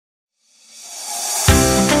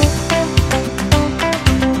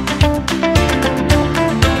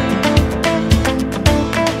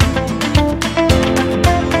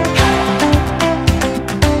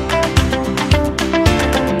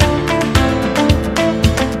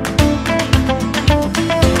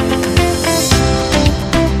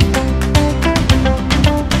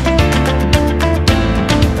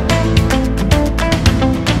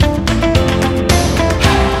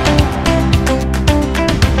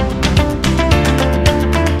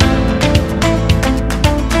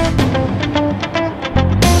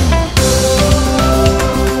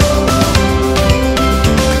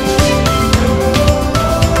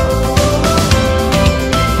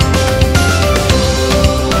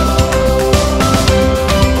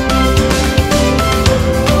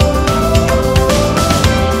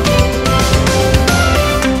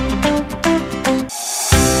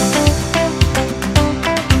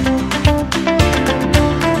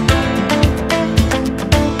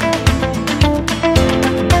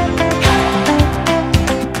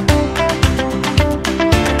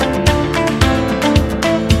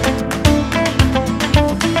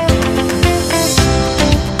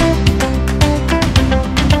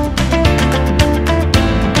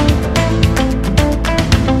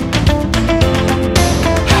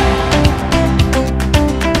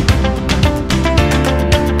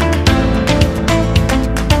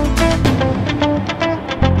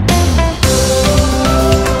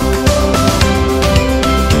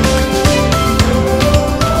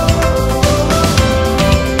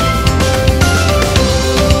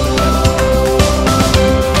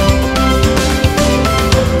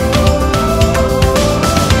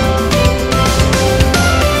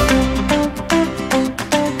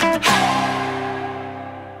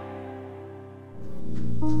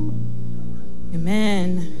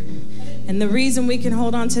And the reason we can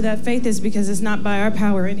hold on to that faith is because it's not by our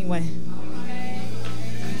power anyway.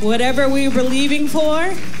 Whatever we're believing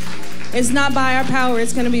for, it's not by our power.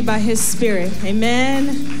 It's going to be by his Spirit.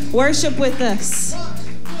 Amen. Worship with us.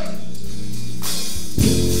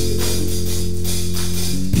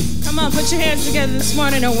 Come on, put your hands together this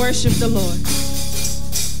morning and worship the Lord.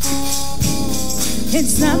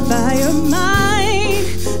 It's not by your might,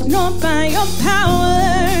 nor by your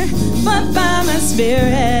power, but by my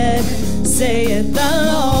Spirit, saith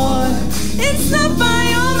the Lord. It's not by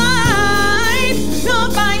your might, nor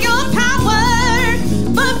by your power,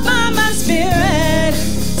 but by my Spirit,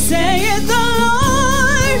 saith the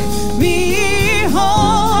Lord.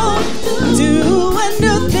 Behold, do a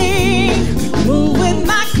new thing, move with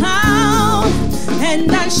my cloud, and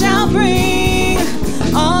I shall bring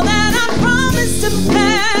all that I promised to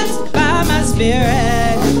pass by my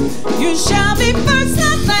Spirit. You shall be first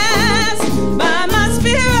and last by my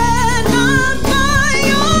Spirit, not by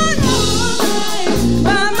your might,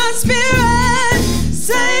 by my Spirit,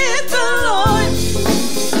 saith the Lord.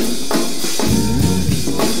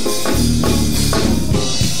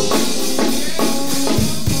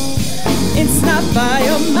 It's not by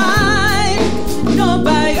your might, nor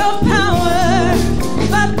by your power,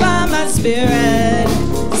 but by my Spirit,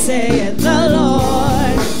 saith the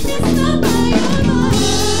Lord. It's not by your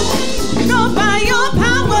might, nor by your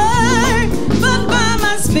power, but by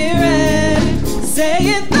my Spirit,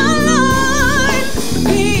 saith the Lord.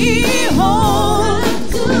 Behold,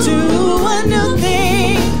 do a new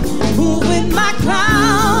thing, move with my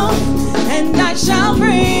cloud, and I shall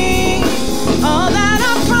bring all that I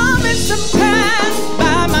promised to pass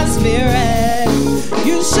by my Spirit.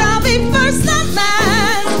 You shall be first and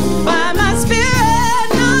last by my Spirit,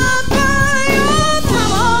 not by your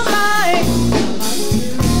power, might,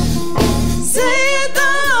 saith the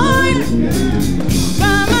Lord.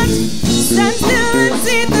 By my stand still and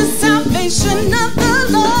see the salvation of the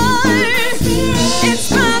Lord. It's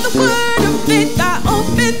by the word of faith I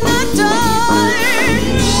open the door.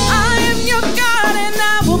 I am your God and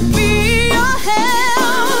I will be your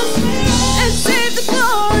help, and save the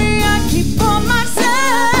glory I keep for myself.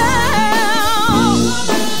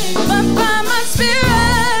 But by my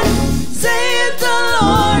Spirit, saith the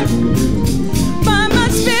Lord. By my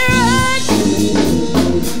Spirit,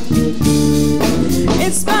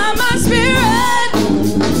 it's by my Spirit.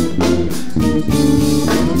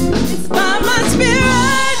 It's by my Spirit.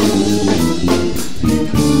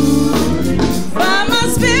 By my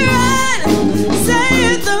Spirit,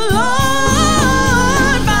 saith the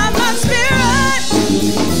Lord. By my Spirit,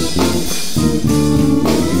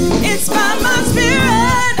 it's by my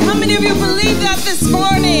Spirit. How many of you believe that this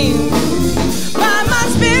morning? By my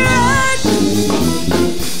Spirit,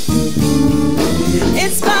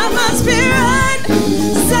 it's by my Spirit,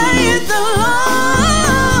 saith the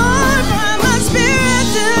Lord. By my Spirit,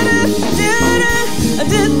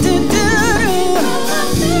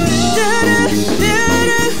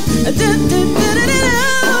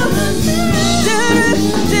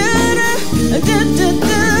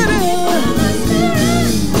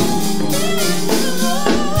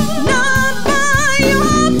 not by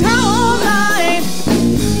your power, might.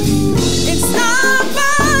 It's not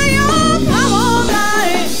by your power,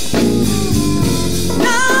 might.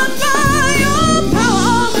 Not by your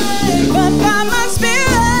power, might, but by my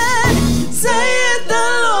Spirit, saith the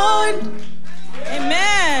Lord.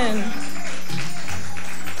 Amen.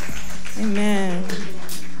 Amen.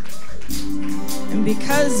 And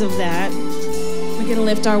because of that, we're going to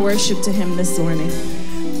lift our worship to him this morning.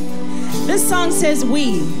 This song says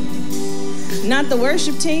we, not the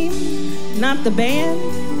worship team, not the band.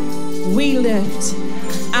 We lift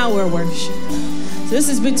our worship. So this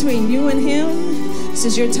is between you and him. This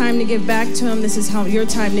is your time to give back to him. This is your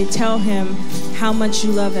time to tell him how much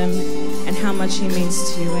you love him and how much he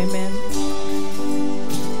means to you. Amen.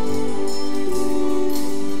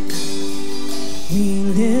 We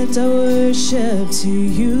lift our worship to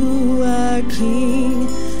you, our King,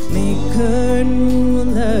 maker and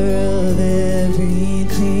ruler of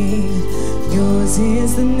everything. Yours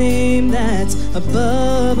is the name that's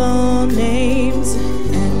above all names,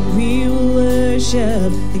 and we will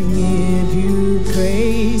worship and give you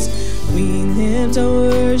praise. We lift our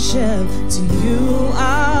worship to you,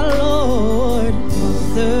 our Lord,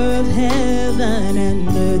 author of heaven and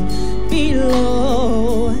earth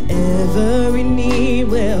below. Every knee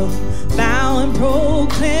will bow and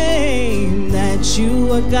proclaim that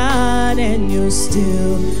you are God and you're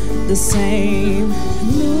still the same.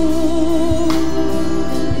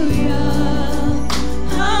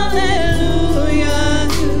 Hallelujah.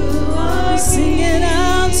 We sing it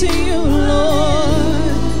out to you,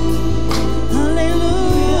 Lord.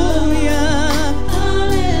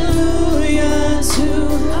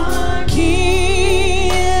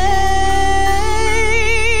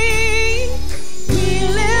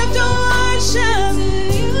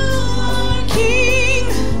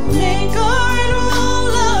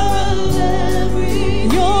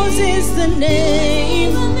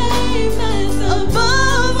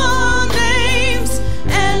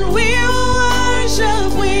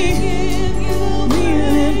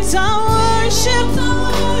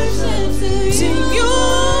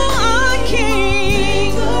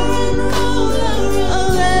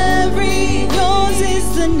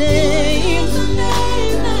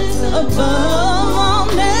 above all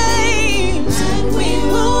names. We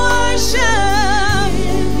will worship.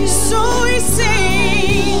 So we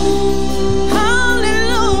sing.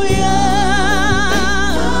 Hallelujah.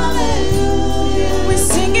 We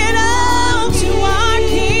sing it out to our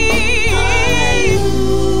King.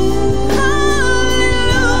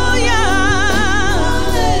 Hallelujah.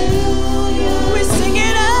 We sing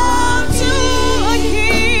it out to our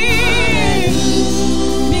King.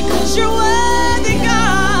 Because you're worthy,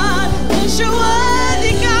 God. Because you're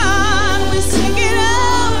worthy, God. We sing it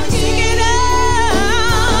out, sing it out.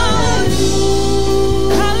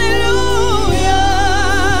 Hallelujah.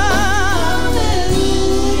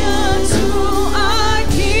 Hallelujah to our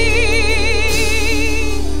King.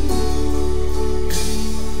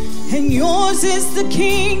 And yours is the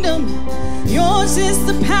kingdom, yours is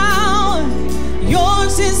the power,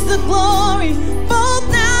 yours is the glory, both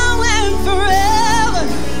now and forever.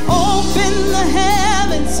 Open the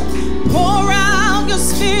heavens, pour out your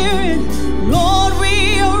spirit. Lord,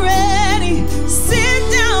 we are ready. Sit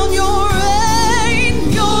down your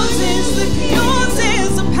reign. Yours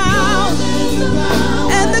is the power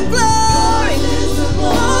and the glory,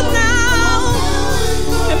 both now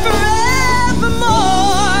and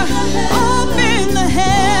forevermore. Open the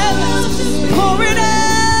heavens, pour it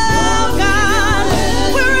out, God.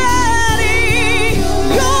 We're ready.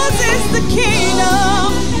 Yours is the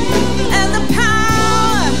kingdom and the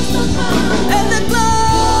power and the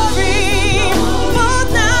glory, both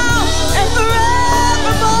now and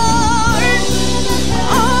forevermore.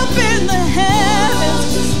 Open the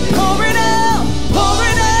heavens, pour it out, pour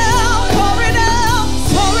it out, pour it out,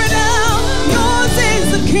 pour it out. Yours is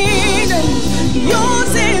the kingdom,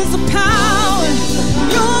 yours is the power,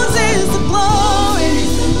 yours is the glory.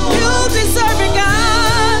 You deserve it,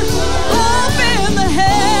 God. Open the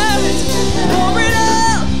heavens, pour it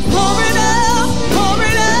out, pour it out, pour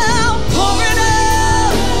it out, pour it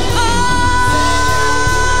out. Oh,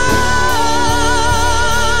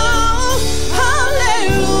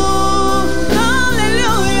 hallelujah,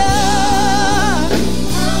 hallelujah.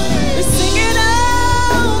 We sing it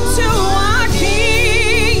out to our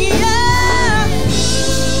King, yeah.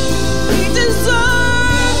 He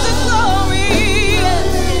deserves the glory.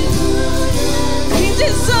 He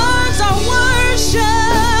deserves our worship.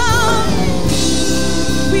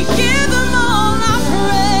 We give him all our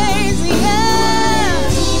praise, yeah.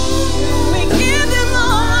 We give him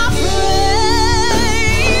all our praise.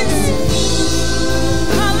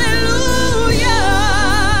 Hallelujah.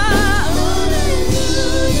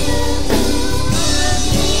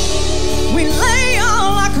 We lay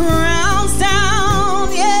all our crowns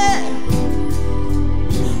down, yeah.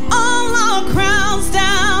 All our crowns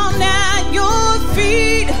down at your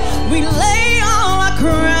feet. We lay all our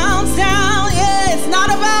crowns down, yeah. It's not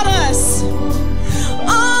about us.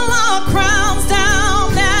 All our crowns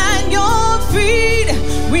down at your feet.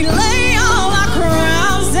 We lay all our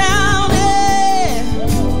crowns down, yeah.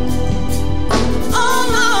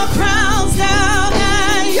 All our crowns down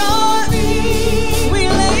at your feet. We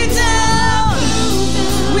lay it down.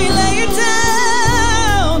 We lay it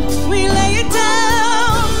down. We lay it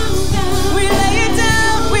down. We lay it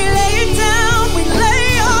down. We lay it down. We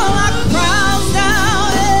lay all our crowns down,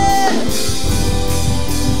 yeah.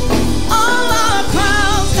 All our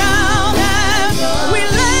crowns down, and we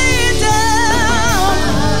lay it down.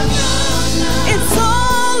 It's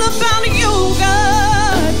all about you,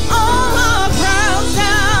 God. All our crowns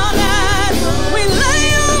down, and we lay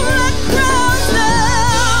all our crowns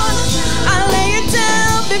down. I lay it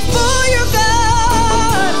down before you,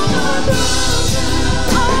 God.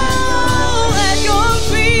 All at your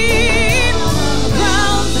feet,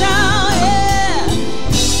 crowns down, yeah.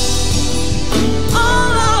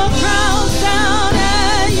 All our crowns down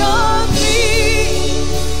at your feet.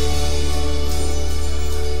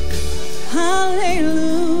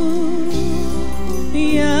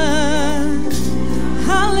 Hallelujah.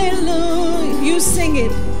 Hallelujah. You sing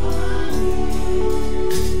it.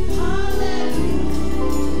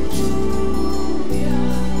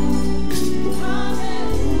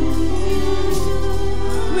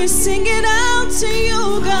 We sing it out to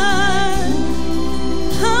you, God.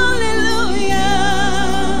 Hallelujah.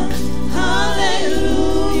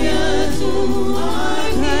 Hallelujah.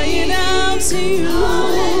 Cry it out to you.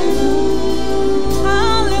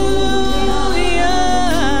 Hallelujah.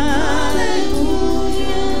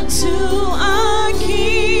 To our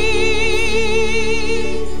King.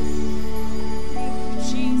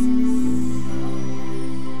 Jesus.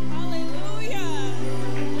 Hallelujah.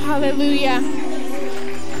 Hallelujah.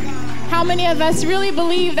 How many of us really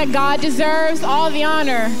believe that God deserves all the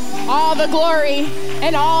honor, all the glory,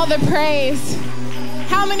 and all the praise?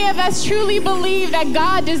 How many of us truly believe that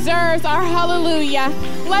God deserves our hallelujah?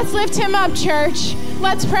 Let's lift him up, church.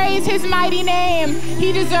 Let's praise his mighty name.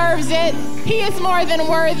 He deserves it. He is more than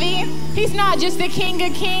worthy. He's not just the King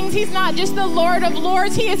of Kings. He's not just the Lord of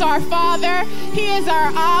Lords. He is our Father. He is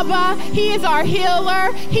our Abba. He is our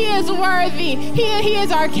healer. He is worthy. He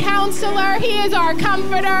is our counselor. He is our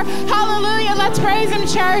comforter. Hallelujah. Let's praise him,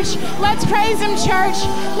 church. Let's praise him, church.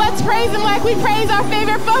 Let's praise him like we praise our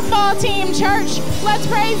favorite football team, church. Let's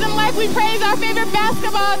praise him like we praise our favorite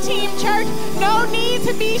basketball team, church. No need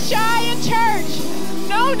to be shy in church.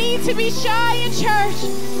 No need to be shy in church.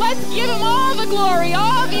 Let's give him all the glory,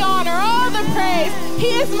 all the honor, all the praise.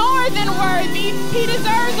 He is more than worthy. He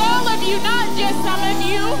deserves all of you, not just some of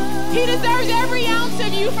you. He deserves every ounce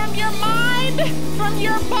of you, from your mind, from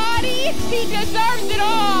your body. He deserves it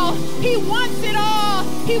all. He wants it all.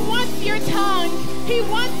 He wants your tongue. He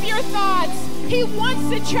wants your thoughts. He wants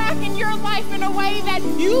to track in your life in a way that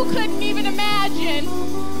you couldn't even imagine.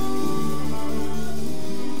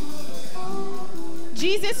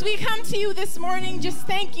 Jesus, we come to you this morning just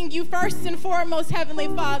thanking you first and foremost, Heavenly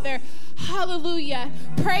Father. Hallelujah.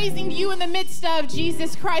 Praising you in the midst of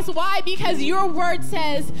Jesus Christ. Why? Because your word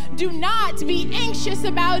says, do not be anxious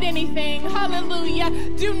about anything. Hallelujah.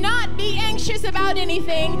 Do not be anxious about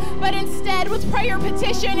anything, but instead with prayer,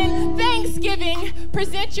 petition, and thanksgiving,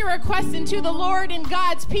 present your requests unto the Lord, and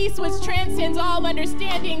God's peace, which transcends all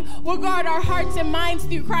understanding, will guard our hearts and minds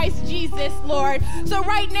through Christ Jesus, Lord. So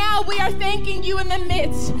right now we are thanking you in the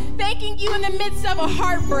midst of a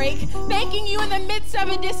heartbreak, thanking you in the midst of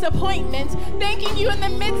a disappointment, thanking you in the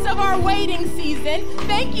midst of our waiting season.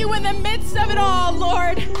 Thank you in the midst of it all,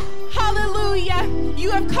 Lord. Hallelujah.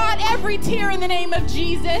 You have caught every tear in the name of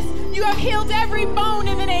Jesus. You have healed every bone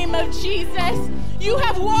in the name of Jesus. You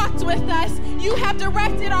have walked with us. You have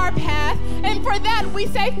directed our path. And for that, we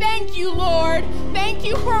say thank you, Lord. Thank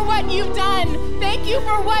you for what you've done. Thank you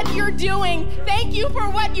for what you're doing. Thank you for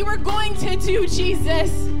what you are going to do,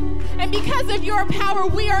 Jesus. And because of your power,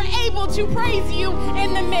 we are able to praise you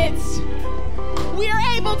in the midst. We are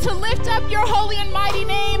able to lift up your holy and mighty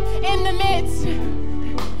name in the midst.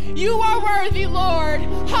 You are worthy, Lord.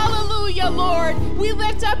 Hallelujah, Lord. We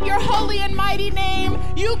lift up your holy and mighty name.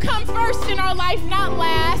 You come first in our life, not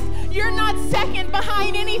last. You're not second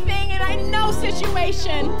behind anything in no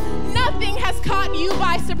situation. Nothing has caught you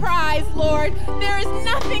by surprise, Lord. There is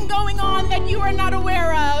nothing going on that you are not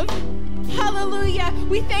aware of. Hallelujah.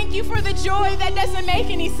 We thank you for the joy that doesn't make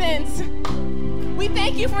any sense. We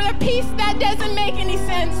thank you for the peace that doesn't make any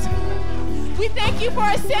sense. We thank you for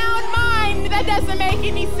a sound mind that doesn't make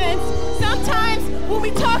any sense. Sometimes when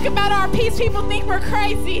we talk about our peace, people think we're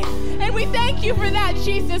crazy. And we thank you for that,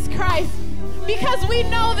 Jesus Christ. Because we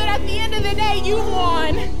know that at the end of the day, you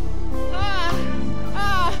won.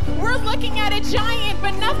 We're looking at a giant,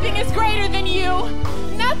 but nothing is greater than you.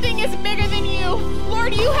 Nothing is bigger than you.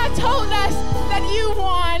 Lord, you have told us that you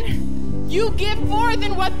won. You give more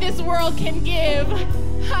than what this world can give.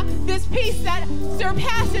 This peace that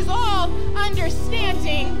surpasses all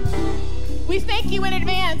understanding. We thank you in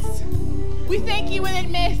advance. We thank you in the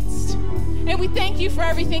midst. And we thank you for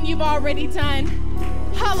everything you've already done.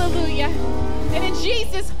 Hallelujah. And in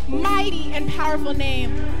Jesus' mighty and powerful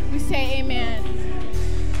name, we say amen.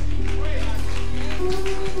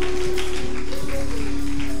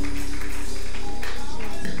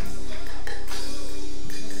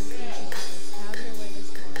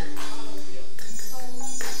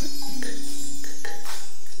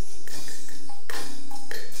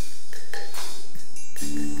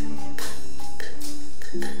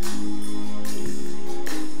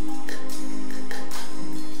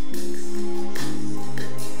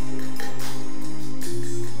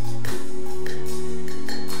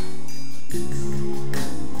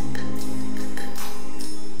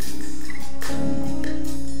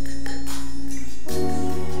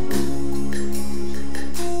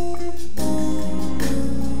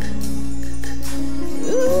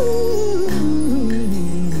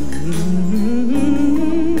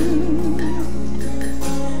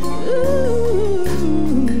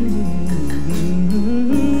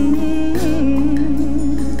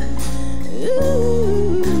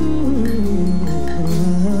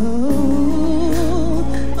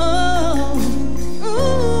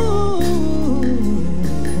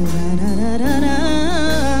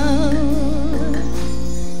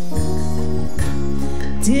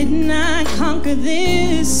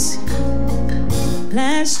 This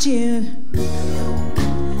last year,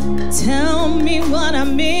 tell me what I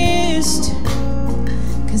missed,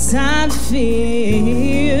 'cause I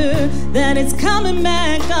fear that it's coming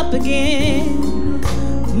back up again.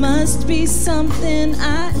 Must be something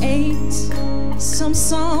I ate, Some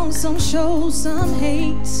songs, some shows, some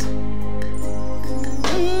hate.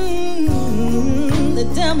 The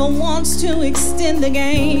devil wants to extend the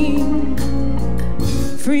game.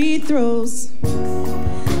 Free throws.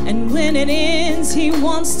 And when it ends, he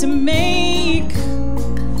wants to make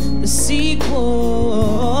the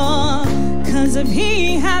sequel. 'Cause if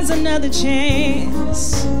he has another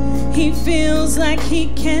chance, he feels like he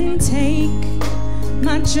can take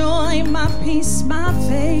my joy, my peace, my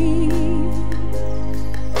faith.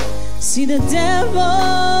 See, the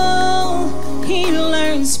devil, he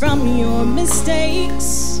learns from your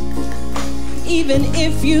mistakes, even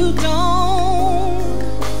if you don't.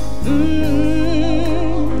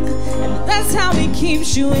 And that's how he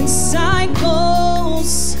keeps you in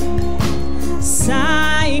cycles.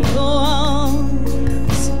 Cycles,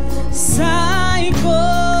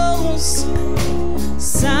 cycles,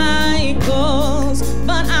 cycles.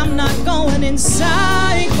 But I'm not going in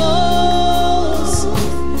cycles,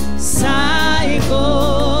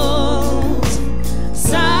 cycles,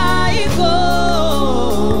 cycles,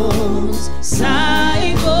 cycles.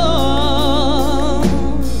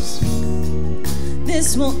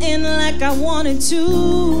 This will end like I wanted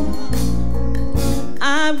to.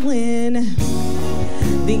 I win.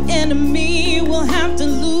 The enemy will have to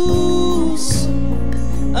lose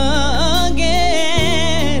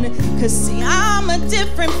again. 'Cause see, I'm a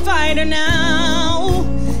different fighter now,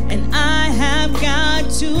 and I have got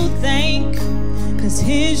to thank, 'cause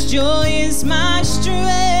his joy is my strength.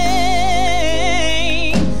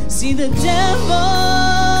 See, the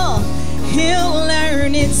devil, he'll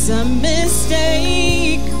learn it's a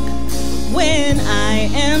mistake when I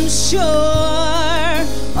am sure,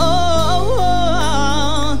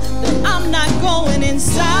 that I'm not going in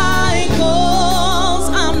cycles.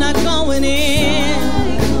 I'm not going in.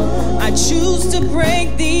 I choose to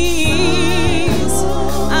break these.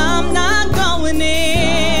 I'm not going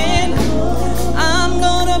in. I'm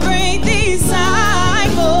gonna break these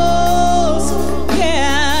cycles.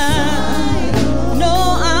 Yeah. No,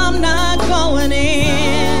 I'm not going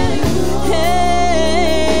in.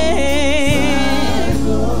 Hey.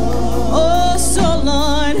 Oh, so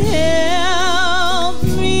Lord, help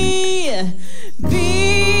me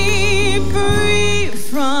be free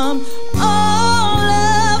from all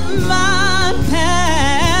of my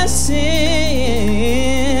past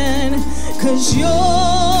sin. 'Cause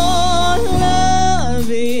your love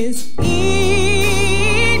is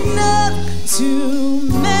enough to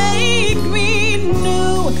make me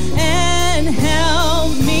new and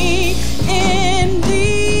help me in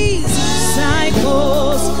these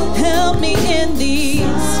cycles. Help me in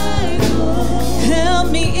these. Help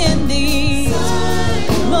me in these.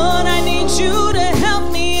 Lord, I need you to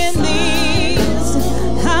help me in these.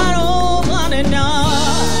 I don't wanna know.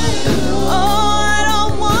 Oh, I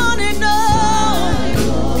don't wanna know.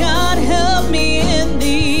 God, help me in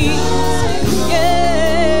these.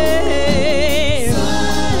 Yeah.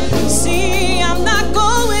 See, I'm not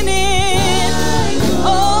going in.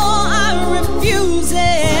 Oh, I refuse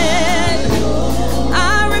it. I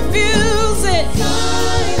refuse it.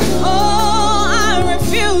 Oh, I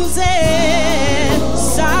refuse it.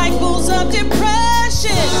 Cycles of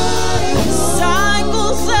depression,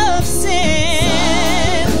 cycles of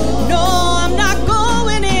sin. No, I'm not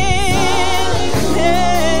going in.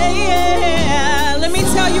 Hey, yeah. Let me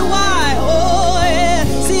tell you why. Oh, yeah.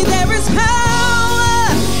 See, there is power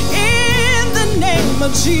in the name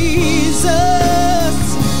of Jesus.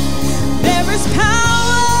 There is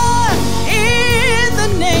power in the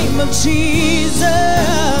name of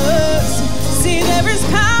Jesus. See, there is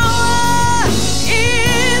power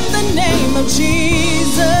in the name of Jesus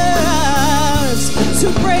to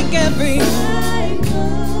break every,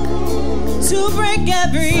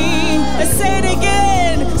 let's say it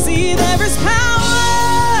again. See, there is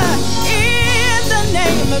power in the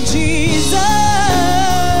name of Jesus.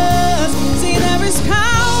 See, there is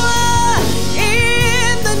power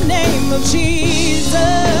in the name of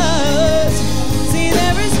Jesus. See,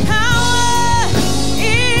 there is power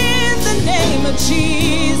in the name of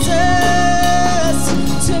Jesus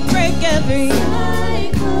to break every,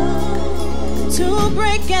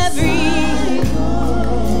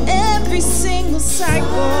 every single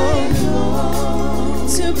cycle,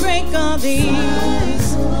 to break all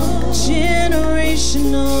these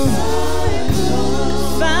generational,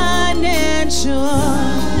 financial,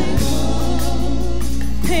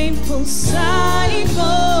 painful cycles,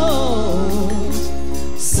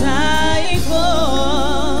 cycles.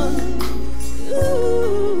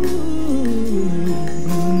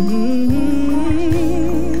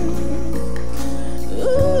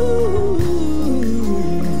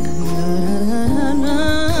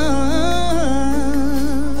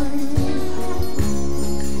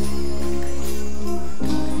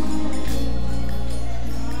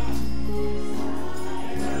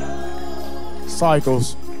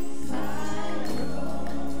 Cycles.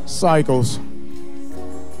 Cycles.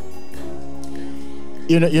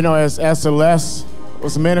 You know, as Celeste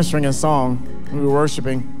was ministering in song, we were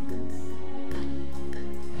worshiping,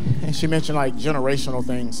 and she mentioned like generational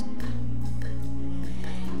things.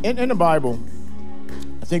 In the Bible,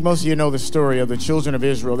 I think most of you know the story of the children of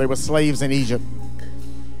Israel. They were slaves in Egypt.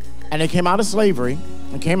 And they came out of slavery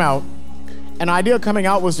and came out. And the idea of coming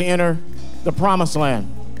out was to enter the promised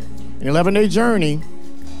land. An 11-day journey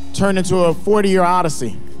turned into a 40-year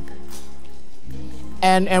odyssey.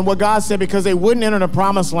 And what God said, because they wouldn't enter the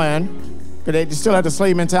promised land, because they still had the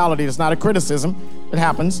slave mentality, it's not a criticism, it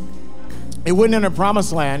happens. They wouldn't enter the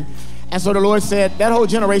promised land. And so the Lord said, that whole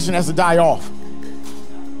generation has to die off.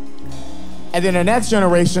 And then the next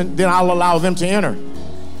generation, then I'll allow them to enter.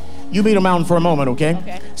 You beat the mountain for a moment, okay?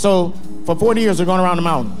 Okay. So for 40 years, they're going around the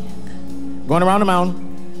mountain. Going around the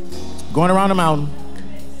mountain. Going around the mountain.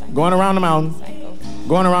 Going around the mountain.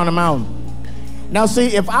 Going around the mountain. Now see,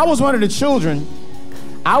 if I was one of the children,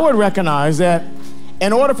 I would recognize that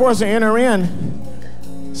in order for us to enter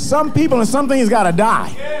in, some people and some things got to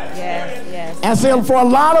die. Yes. And so for a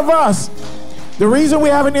lot of us, the reason we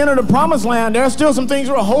haven't entered the promised land, there's still some things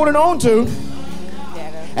we're holding on to.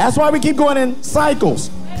 That's why we keep going in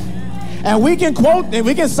cycles. And we can quote, and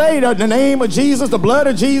we can say the name of Jesus, the blood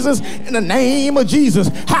of Jesus, in the name of Jesus.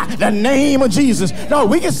 Ha, the name of Jesus. No,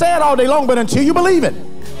 we can say it all day long, but until you believe it,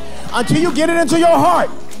 until you get it into your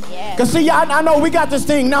heart. Because see, I know we got this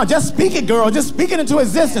thing now. Just speak it, girl. Just speak it into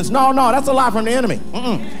existence. No, that's a lie from the enemy.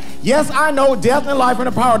 Yes, I know death and life and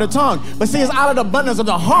the power of the tongue. But see, it's out of the abundance of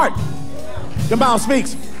the heart the mouth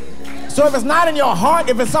speaks. So if it's not in your heart,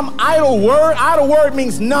 if it's some idle word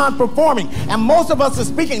means non-performing. And most of us are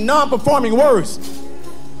speaking non-performing words.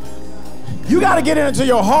 You got to get it into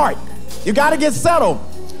your heart. You got to get settled.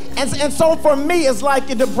 And so for me, it's like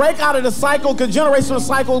to break out of the cycle, because generational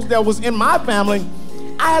cycles that was in my family,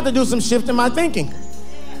 I had to do some shift in my thinking.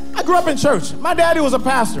 I grew up in church. My daddy was a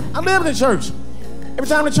pastor. I lived in church. Every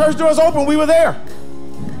time the church doors open, we were there.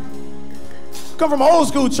 Come from old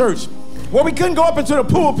school church, where we couldn't go up into the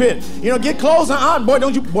pulpit. Get clothes on. Boy,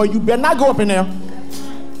 you better not go up in there.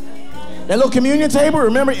 That little communion table,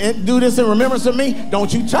 remember, do this in remembrance of me.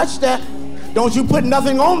 Don't you touch that. Don't you put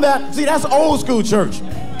nothing on that. See, that's old school church.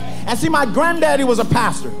 And see, my granddaddy was a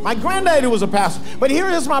pastor. But here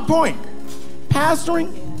is my point.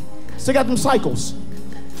 Pastoring, still got them cycles.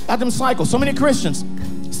 So many Christians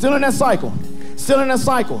still in that cycle.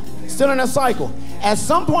 At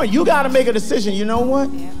some point, you got to make a decision. You know what?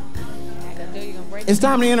 It's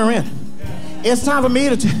time to enter in. It's time for me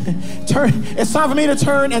to turn. It's time for me to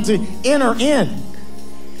turn and to enter in.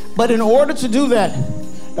 But in order to do that,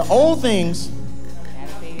 the old things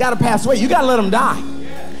got to pass away. You got to let them die.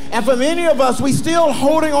 And for many of us, we still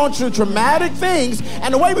holding on to traumatic things.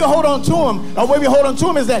 And the way we hold on to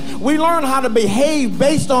them, is that we learn how to behave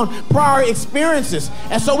based on prior experiences.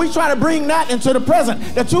 And so we try to bring that into the present.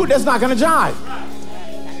 The two, that's not going to jive.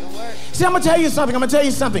 See, I'm going to tell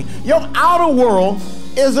you something. Your outer world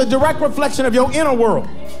is a direct reflection of your inner world.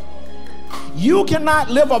 You cannot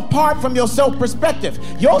live apart from your self-perspective.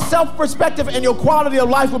 Your self-perspective and your quality of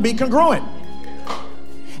life will be congruent.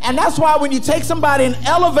 And that's why when you take somebody and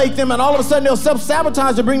elevate them, and all of a sudden they'll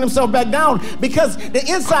self-sabotage to bring themselves back down, because the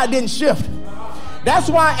inside didn't shift. That's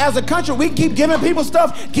why as a country we keep giving people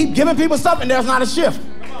stuff, and there's not a shift.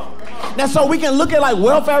 Now, so we can look at like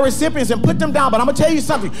welfare recipients and put them down, but I'm gonna tell you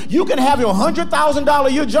something. You can have your $100,000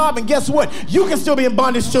 a year job, and guess what? You can still be in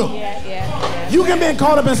bondage too. You can be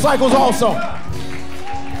caught up in cycles also.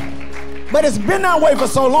 But it's been that way for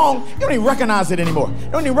so long, you don't even recognize it anymore.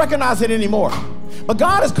 But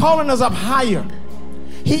God is calling us up higher.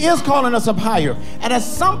 He is calling us up higher. And at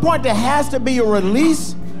some point, there has to be a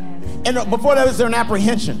release before there is an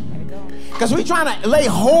apprehension. Because we're trying to lay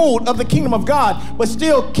hold of the kingdom of God, but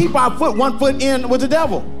still keep our one foot in with the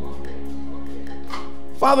devil.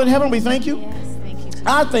 Father in heaven, we thank you. Yes, thank you.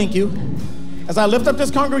 I thank you. As I lift up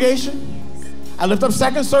this congregation, I lift up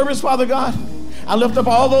second service, Father God. I lift up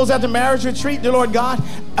all those at the marriage retreat, dear Lord God.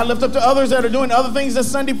 I lift up to others that are doing other things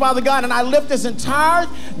this Sunday, Father God. And I lift this entire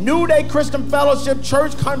New Day Christian Fellowship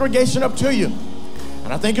Church congregation up to you.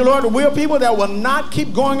 And I thank you, Lord, that we are people that will not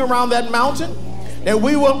keep going around that mountain, that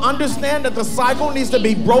we will understand that the cycle needs to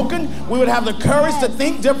be broken. We would have the courage to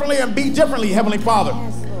think differently and be differently, Heavenly Father.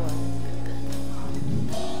 Yes,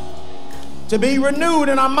 Lord. To be renewed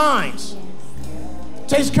in our minds.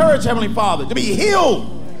 Takes courage, Heavenly Father. To be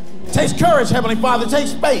healed. Takes courage, Heavenly Father. It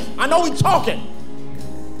takes faith. I know we're talking,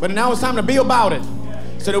 but now it's time to be about it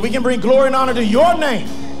so that we can bring glory and honor to your name.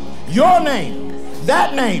 Your name.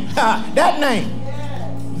 That name. That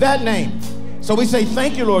name.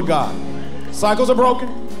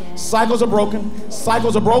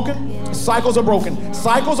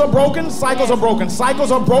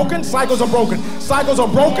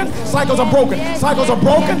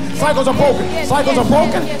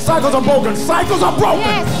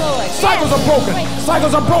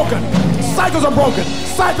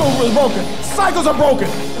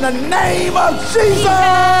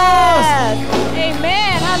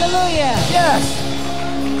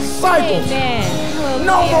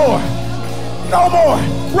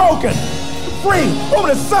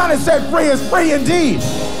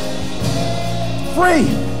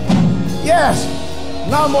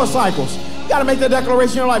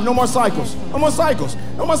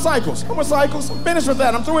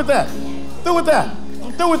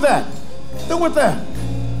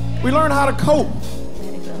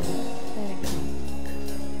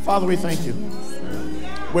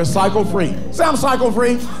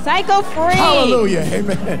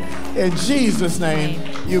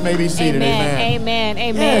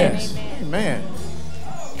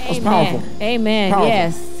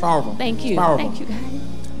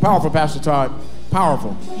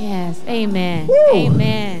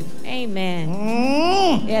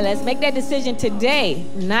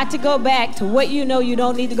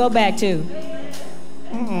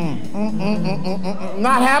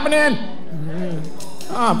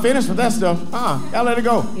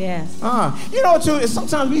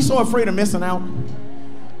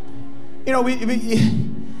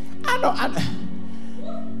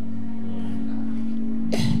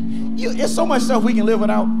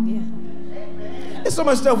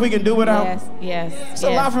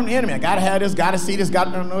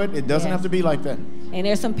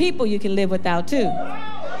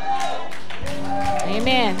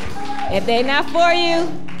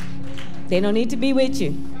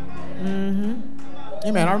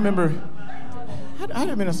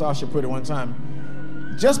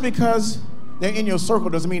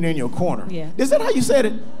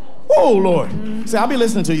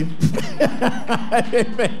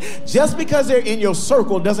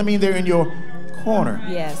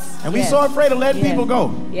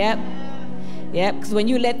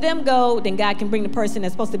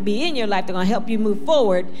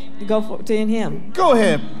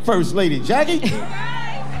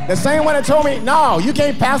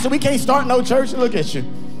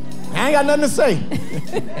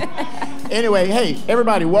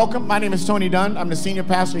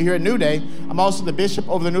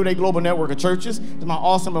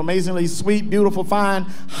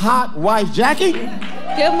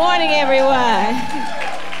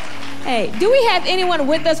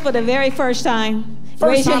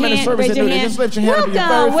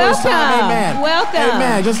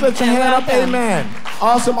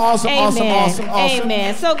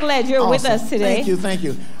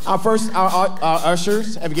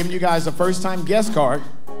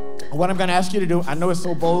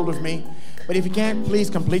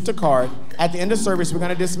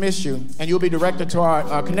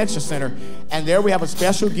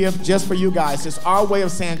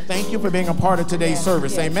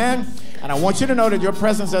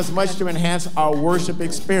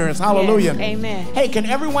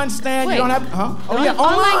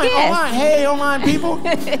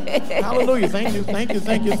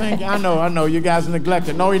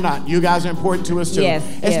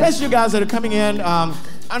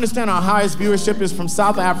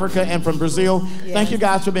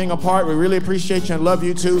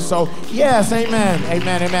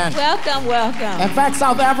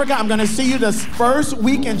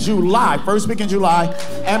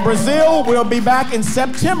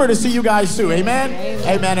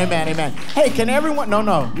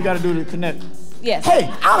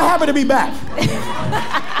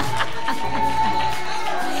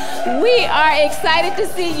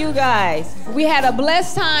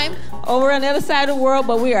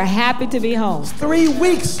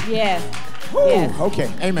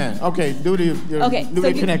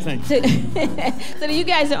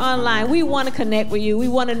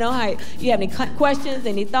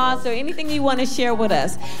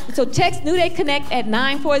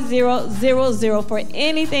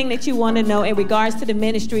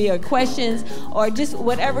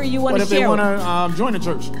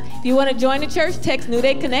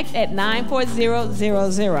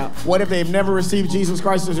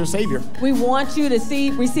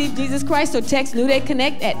 So text New Day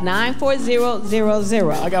Connect at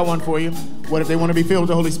 94000. I got one for you. What if they want to be filled with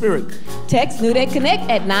the Holy Spirit? Text New Day Connect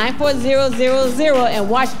at 94000 and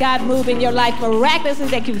watch God move in your life miraculously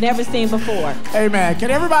that you've never seen before. Amen. Can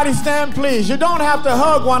everybody stand, please? You don't have to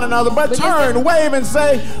hug one another, but turn, wave, and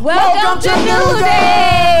say, Welcome to New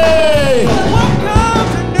Day! Welcome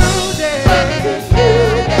to New Day!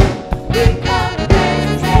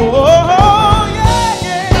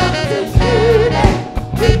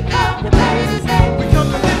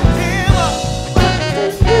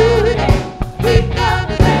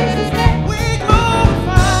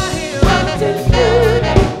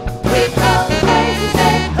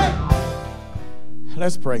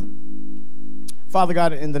 Let's pray. Father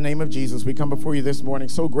God, in the name of Jesus, we come before you this morning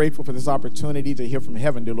so grateful for this opportunity to hear from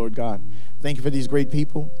heaven, dear Lord God. Thank you for these great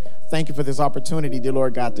people. Thank you for this opportunity, dear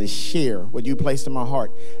Lord God, to share what you placed in my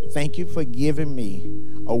heart. Thank you for giving me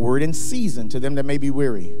a word in season to them that may be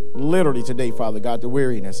weary. Literally today, Father God, the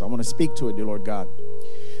weariness. I want to speak to it, dear Lord God.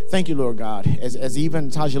 Thank you, Lord God, as even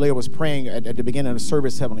Tajalea was praying at the beginning of the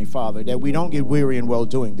service, Heavenly Father, that we don't get weary in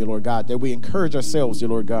well-doing, dear Lord God, that we encourage ourselves, dear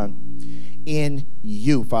Lord God, in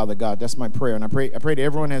you, Father God. That's my prayer. And I pray to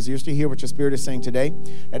everyone as ears to hear what your Spirit is saying today,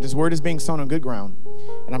 that this word is being sown on good ground.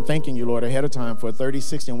 And I'm thanking you, Lord, ahead of time for a 30,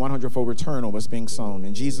 60, and 100-fold return of what's being sown.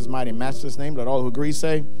 In Jesus' mighty and matchless name, let all who agree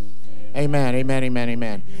say, amen, amen, amen,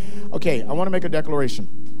 amen. Okay, I want to make a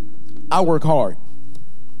declaration. I work hard.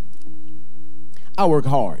 I work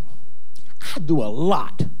hard. I do a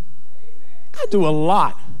lot. I do a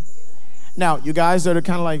lot. Now, you guys that are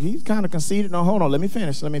kind of like, he's kind of conceited. No, hold on. Let me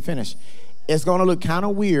finish. It's going to look kind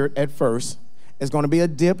of weird at first. It's going to be a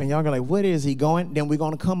dip, and y'all going to be like, what is he going? Then we're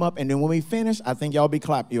going to come up, and then when we finish, I think y'all be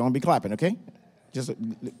clapping. You're going to be clapping, okay? Just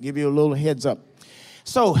give you a little heads up.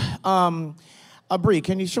 So, Bree,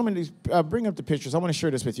 can you show me these? Bring up the pictures. I want to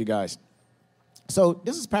share this with you guys. So,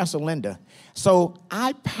 this is Pastor Linda. So,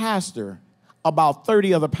 I pastor about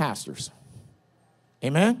 30 other pastors.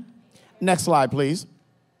 Amen? Next slide, please.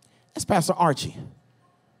 That's Pastor Archie.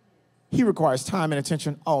 He requires time and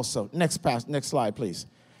attention also. Next slide, please.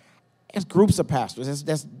 It's groups of pastors.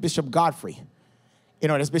 That's Bishop Godfrey. You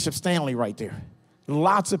know, that's Bishop Stanley right there.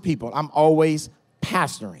 Lots of people. I'm always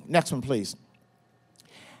pastoring. Next one, please.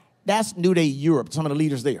 That's New Day Europe, some of the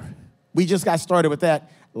leaders there. We just got started with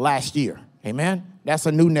that last year. Amen? That's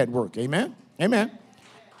a new network. Amen? Amen.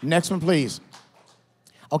 Next one, please.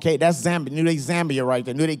 Okay, that's Zambia, New Day Zambia right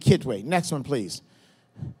there. New Day Kitwe. Next one, please.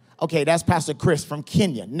 Okay, that's Pastor Chris from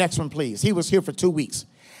Kenya. Next one, please. He was here for 2 weeks.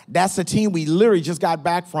 That's the team we literally just got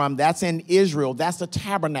back from. That's in Israel. That's the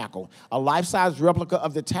tabernacle, a life-size replica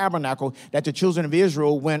of the tabernacle that the children of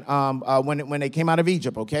Israel went when they came out of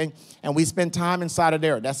Egypt, okay? And we spent time inside of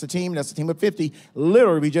there. That's the team. That's the team of 50.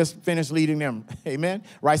 Literally, we just finished leading them. Amen.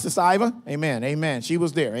 Right, Sister Iva? Amen. Amen. She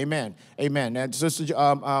was there. Amen. Amen. And Sister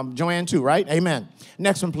Joanne too, right? Amen.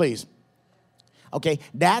 Next one, please. Okay,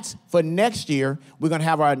 that's for next year. We're going to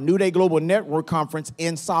have our New Day Global Network Conference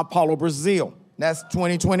in Sao Paulo, Brazil. That's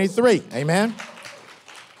 2023. Amen.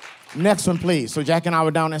 Next one, please. So Jack and I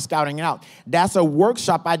were down there scouting it out. That's a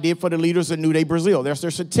workshop I did for the leaders of New Day Brazil. There's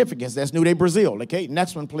their certificates. That's New Day Brazil. Okay,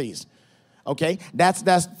 next one, please. Okay, that's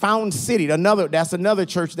Fountain City. That's another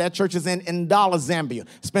church. That church is in Ndala, Zambia.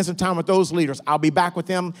 Spend some time with those leaders. I'll be back with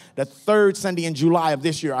them the third Sunday in July of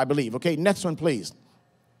this year, I believe. Okay, next one, please.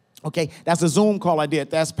 Okay, that's a Zoom call I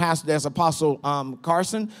did. That's Apostle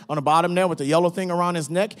Carson on the bottom there with the yellow thing around his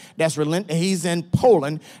neck. That's he's in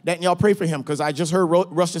Poland. Y'all pray for him because I just heard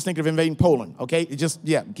Russ just thinking of invading Poland. Okay,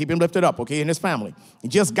 keep him lifted up. Okay, and his family. He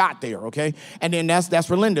just got there. Okay, and then that's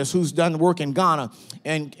Relindis, who's done work in Ghana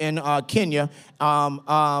and Kenya,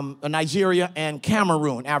 Nigeria, and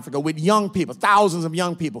Cameroon, Africa, with young people, thousands of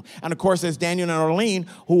young people. And of course, there's Daniel and Arlene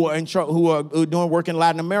who are doing work in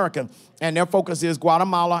Latin America. And their focus is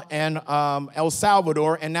Guatemala and El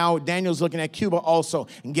Salvador. And now Daniel's looking at Cuba also.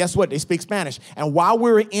 And guess what? They speak Spanish. And while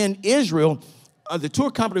we're in Israel, the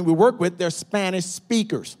tour company we work with, they're Spanish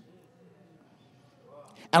speakers.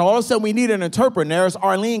 And all of a sudden, we need an interpreter. And there's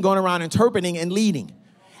Arlene going around interpreting and leading.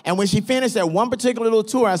 And when she finished that one particular little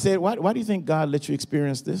tour, I said, why do you think God let you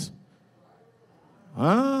experience this?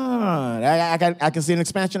 I can see an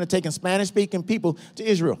expansion of taking Spanish-speaking people to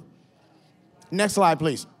Israel. Next slide,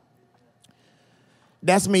 please.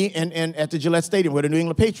 That's me at the Gillette Stadium where the New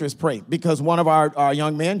England Patriots pray. Because one of our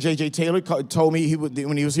young men, J.J. Taylor, told me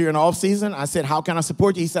when he was here in the off-season, I said, how can I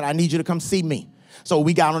support you? He said, I need you to come see me. So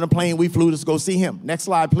we got on a plane. We flew to go see him. Next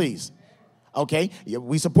slide, please. Okay. Yeah,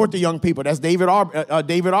 we support the young people. That's David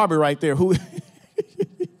Arby right there. Who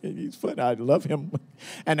he's fun. I love him.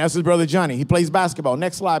 And that's his brother Johnny. He plays basketball.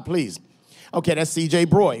 Next slide, please. Okay, that's C.J.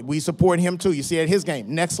 Broy. We support him, too. You see at his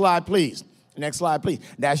game. Next slide, please. Next slide, please.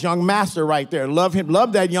 That's young master right there. Love him.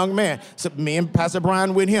 Love that young man. So me and Pastor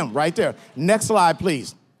Brian with him right there. Next slide,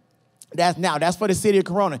 please. That's for the city of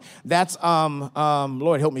Corona. That's,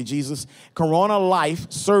 Lord help me, Jesus, Corona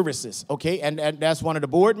Life Services, okay? And that's one of the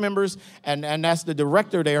board members, and that's the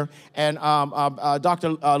director there, and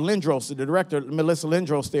Dr. Lindros, the director, Melissa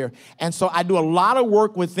Lindros there. And so I do a lot of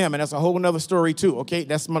work with them, and that's a whole nother story too, okay?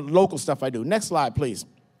 That's my local stuff I do. Next slide, please.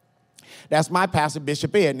 That's my pastor,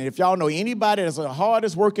 Bishop Ed. And if y'all know anybody that's the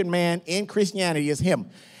hardest working man in Christianity, is him.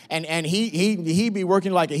 And he be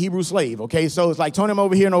working like a Hebrew slave, okay? So it's like, turn him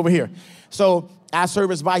over here and over here. So I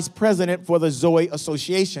serve as vice president for the Zoe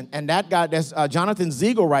Association. And that guy, that's Jonathan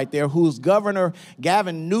Ziegel right there, who's Governor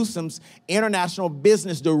Gavin Newsom's international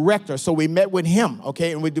business director. So we met with him,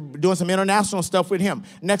 okay? And we're doing some international stuff with him.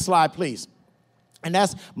 Next slide, please. And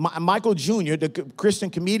that's Michael Jr., the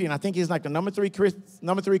Christian comedian. I think he's like the number three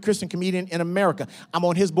Christian comedian in America. I'm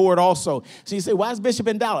on his board also. So you say, why is Bishop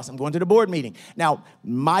in Dallas? I'm going to the board meeting. Now,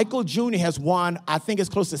 Michael Jr. has won, I think it's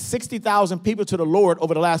close to 60,000 people to the Lord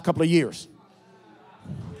over the last couple of years.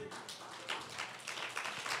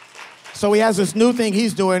 So he has this new thing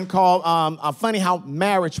he's doing called Funny How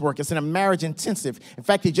Marriage Works. It's in a marriage intensive. In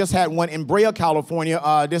fact, he just had one in Brea, California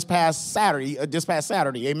this past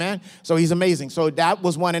Saturday, amen? So he's amazing. So that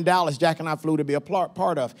was one in Dallas Jack and I flew to be a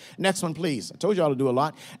part of. Next one, please. I told y'all to do a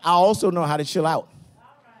lot. I also know how to chill out.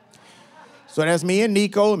 So that's me and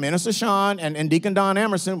Nico, Minister Sean, and Deacon Don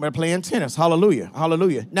Emerson. We're playing tennis. Hallelujah,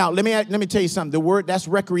 hallelujah. Now, let me tell you something. The word, that's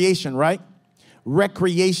recreation, right?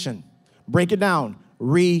 Recreation. Break it down.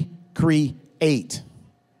 Recreate. I ain't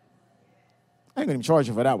gonna even charge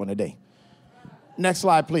you for that one today. Next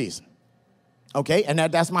slide, please. Okay, and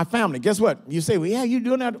that's my family. Guess what? You say, well, yeah, you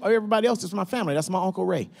doing that, or everybody else is my family. That's my Uncle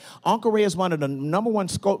Ray. Uncle Ray is one of the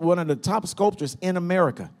one of the top sculptors in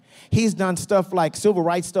America. He's done stuff like civil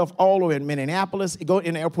rights stuff all over in Minneapolis. He go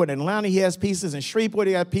in the airport in Atlanta, he has pieces. In Shreveport,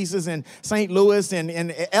 he has pieces. In St. Louis. And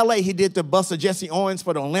in L.A., he did the bust of Jesse Owens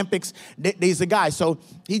for the Olympics. These are guys. So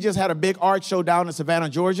he just had a big art show down in Savannah,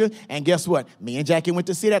 Georgia. And guess what? Me and Jackie went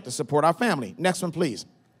to see that to support our family. Next one, please.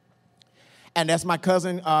 And that's my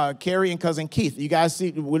cousin Carrie and cousin Keith. You guys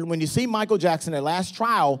see, when you see Michael Jackson, the last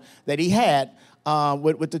trial that he had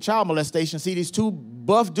with the child molestation, see these two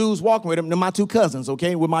buff dudes walking with him. They're my two cousins,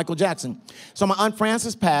 okay, with Michael Jackson. So my Aunt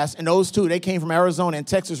Frances passed, and those two, they came from Arizona and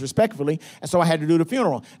Texas, respectively, and so I had to do the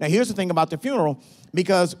funeral. Now, here's the thing about the funeral,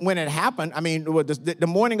 because when it happened, I mean, the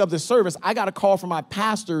morning of the service, I got a call from my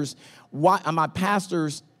pastors,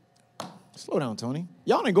 slow down, Tony.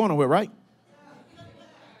 Y'all ain't going nowhere, right?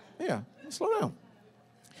 Yeah. Slow down.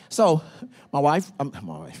 So my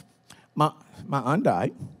aunt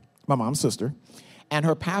died, my mom's sister, and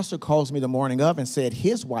her pastor calls me the morning of and said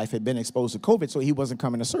his wife had been exposed to COVID, so he wasn't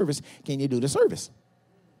coming to service. Can you do the service?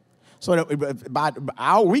 So by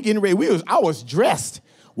our we getting ready, I was dressed,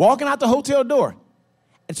 walking out the hotel door.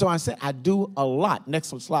 And so I said, I do a lot.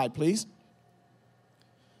 Next slide, please.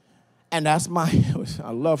 And that's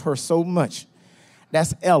I love her so much.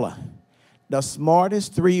 That's Ella, the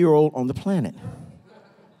smartest 3-year-old on the planet.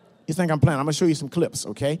 You think I'm playing? I'm going to show you some clips,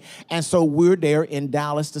 okay? And so we're there in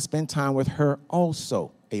Dallas to spend time with her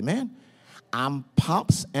also. Amen? I'm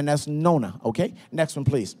Pops, and that's Nona, okay? Next one,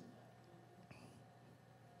 please.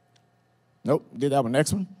 Nope, did that one.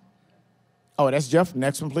 Next one. Oh, that's Jeff.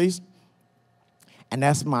 Next one, please. And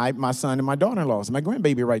that's my son and my daughter-in-law. It's my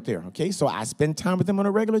grandbaby right there, okay? So I spend time with them on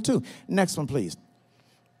a regular, too. Next one, please.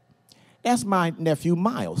 That's my nephew,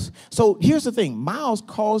 Miles. So here's the thing. Miles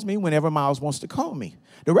calls me whenever Miles wants to call me.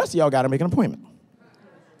 The rest of y'all got to make an appointment.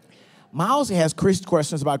 Miles has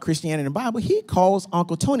questions about Christianity and the Bible. He calls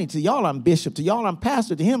Uncle Tony. To y'all, I'm bishop. To y'all, I'm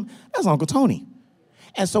pastor. To him, that's Uncle Tony.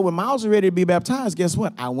 And so when Miles is ready to be baptized, guess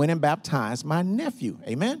what? I went and baptized my nephew.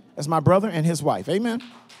 Amen? That's my brother and his wife. Amen?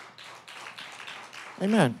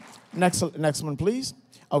 Amen. Next one, please.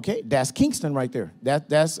 Okay, that's Kingston right there.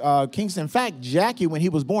 That's Kingston. In fact, Jackie, when he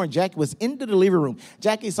was born, Jackie was in the delivery room.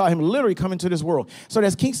 Jackie saw him literally come into this world. So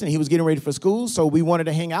that's Kingston. He was getting ready for school, so we wanted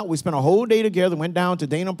to hang out. We spent a whole day together, went down to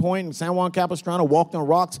Dana Point and San Juan Capistrano, walked on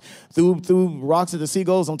rocks, through rocks at the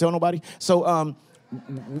seagulls. Don't tell nobody. So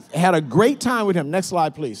had a great time with him. Next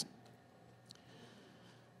slide, please.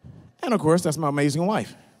 And, of course, that's my amazing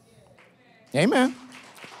wife. Amen.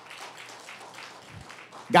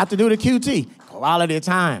 Got to do the QT. Quality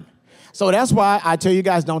time. So that's why I tell you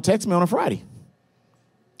guys, don't text me on a Friday.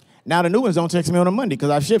 Now the new ones don't text me on a Monday because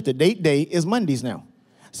I've shifted. Date day is Mondays now.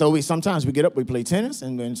 So sometimes we get up, we play tennis,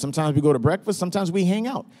 and then sometimes we go to breakfast. Sometimes we hang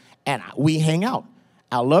out. And we hang out.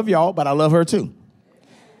 I love y'all, but I love her too.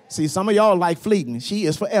 See, some of y'all like fleeting. She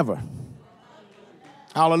is forever.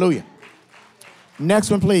 Hallelujah. Next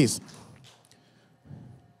one, please.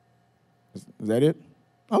 Is that it?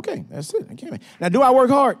 Okay, that's it. I can't. Now, do I work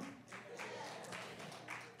hard?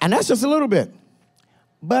 And that's just a little bit.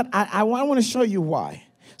 But I want to show you why.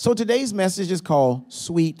 So today's message is called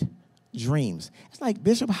Sweet Dreams. It's like,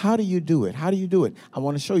 Bishop, how do you do it? How do you do it? I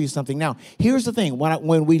want to show you something. Now, here's the thing.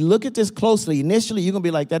 When we look at this closely, initially, you're going to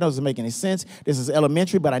be like, that doesn't make any sense. This is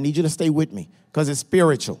elementary, but I need you to stay with me because it's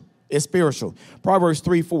spiritual. It's spiritual. Proverbs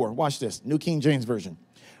 3:4. Watch this. New King James Version.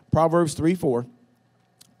 Proverbs 3:4.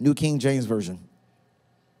 New King James Version.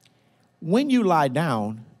 When you lie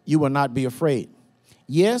down, you will not be afraid.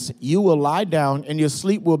 Yes, you will lie down and your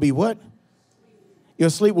sleep will be what? Your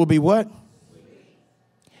sleep will be what?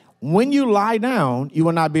 When you lie down, you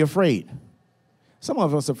will not be afraid. Some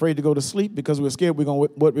of us are afraid to go to sleep because we're scared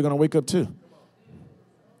what we're going to wake up to.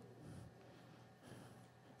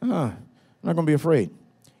 I'm not going to be afraid.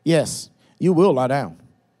 Yes, you will lie down.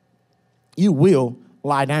 You will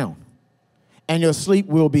lie down. And your sleep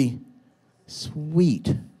will be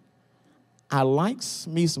sweet. I like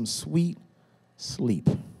me some sweet sleep.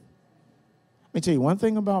 Let me tell you one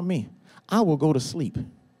thing about me. I will go to sleep.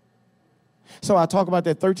 So I talk about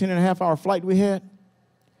that 13-and-a-half-hour flight we had.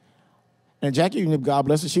 And Jackie, God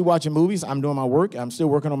bless her, she watching movies. I'm doing my work. I'm still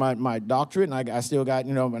working on my doctorate, and I still got,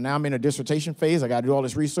 now I'm in a dissertation phase. I got to do all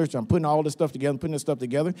this research. I'm putting all this stuff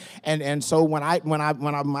together, And so when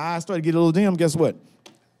my eyes started to get a little dim, guess what?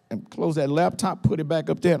 I closed that laptop, put it back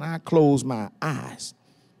up there, and I closed my eyes.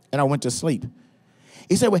 And I went to sleep.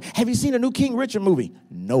 He said, well, have you seen a new King Richard movie?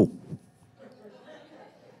 No.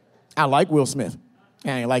 I like Will Smith. I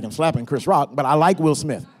ain't like him slapping Chris Rock, but I like Will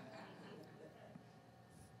Smith.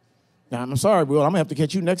 Now, I'm sorry, Will. I'm going to have to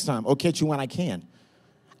catch you next time or catch you when I can.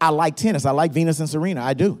 I like tennis. I like Venus and Serena.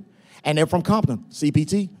 I do. And they're from Compton,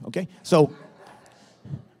 CPT, okay? So,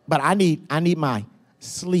 but I need my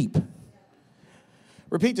sleep.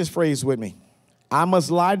 Repeat this phrase with me. I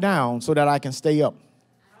must lie down so that I can stay up.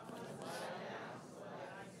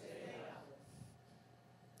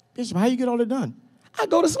 Bishop, how you get all that done? I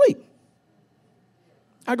go to sleep.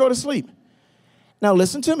 I go to sleep. Now,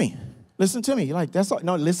 listen to me. Listen to me. You're like, that's all.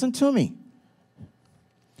 No, listen to me.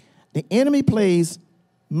 The enemy plays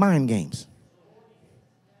mind games.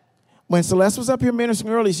 When Celeste was up here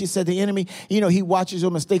ministering earlier, she said the enemy, he watches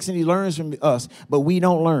your mistakes and he learns from us, but we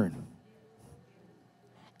don't learn.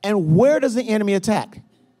 And where does the enemy attack?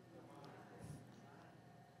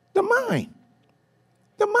 The mind.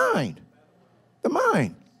 The mind. The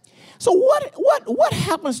mind. So what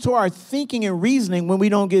happens to our thinking and reasoning when we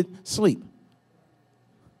don't get sleep?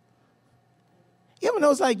 You ever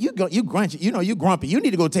know it's like you grumpy, you grumpy. You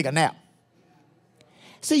need to go take a nap.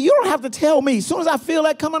 See, you don't have to tell me. As soon as I feel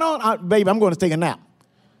that coming on, baby, I'm going to take a nap.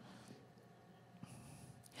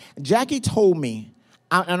 Jackie told me,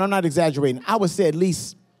 and I'm not exaggerating, I would say at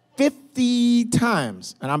least 50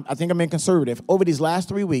 times, and I think I'm being conservative, over these last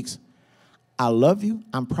 3 weeks, I love you,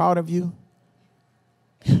 I'm proud of you,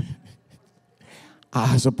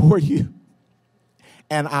 I support you,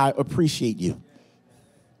 and I appreciate you.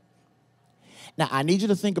 Now, I need you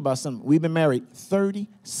to think about something. We've been married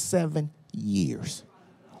 37 years.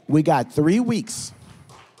 We got 3 weeks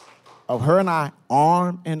of her and I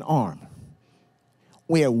arm in arm.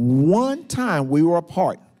 We had one time we were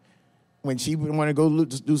apart when she wanted to go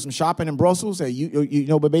do some shopping in Brussels. Said,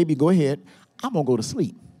 but baby, go ahead. I'm going to go to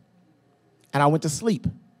sleep. And I went to sleep.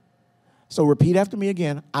 So repeat after me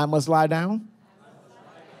again. I must lie down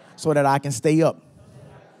so that I can stay up.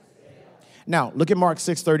 Now, look at Mark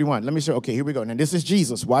 6:31. Let me show. Okay, here we go. Now, this is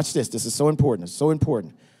Jesus. Watch this. This is so important. It's so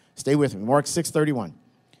important. Stay with me. Mark 6:31.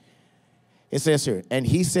 It says here, and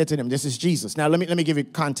he said to them, this is Jesus. Now, let me give you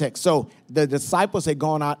context. So the disciples had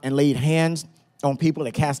gone out and laid hands on people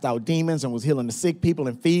that cast out demons and was healing the sick people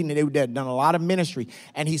and feeding. And they had done a lot of ministry.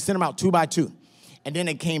 And he sent them out 2 by 2. And then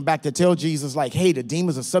they came back to tell Jesus, like, hey, the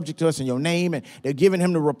demons are subject to us in your name. And they're giving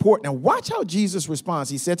him the report. Now, watch how Jesus responds.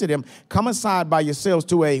 He said to them, come aside by yourselves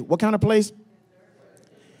to a, what kind of place?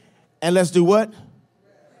 And let's do what?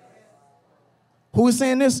 Who is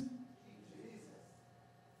saying this?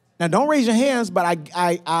 Now, don't raise your hands, but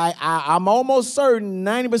I'm almost certain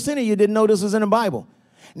 90% of you didn't know this was in the Bible.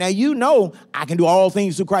 Now, I can do all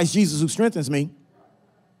things through Christ Jesus who strengthens me.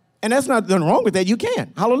 And that's not nothing wrong with that. You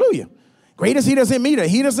can. Hallelujah. Great is he that's in me, that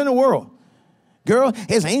he that's in the world. Girl,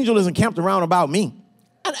 his angel is encamped around about me.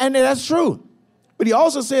 And that's true. But he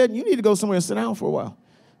also said, you need to go somewhere and sit down for a while.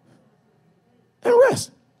 And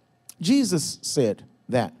rest. Jesus said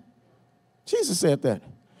that. Jesus said that.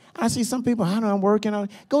 I see some people, I know I'm working.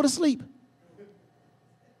 Go to sleep.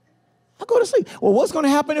 I go to sleep. Well, what's going to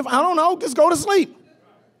happen if, I don't know, just go to sleep.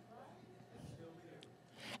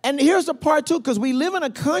 And here's the part, too, because we live in a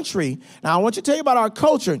country. Now, I want you to tell you about our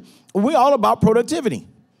culture. We're all about productivity.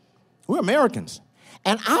 We're Americans.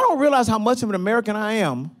 And I don't realize how much of an American I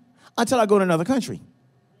am until I go to another country.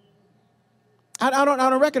 I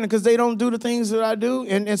don't reckon it because they don't do the things that I do,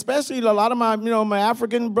 and especially a lot of my, my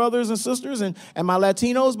African brothers and sisters and my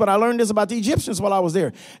Latinos, but I learned this about the Egyptians while I was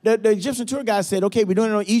there. The Egyptian tour guide said, okay, we're doing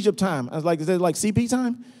it on Egypt time. I was like, is it like CP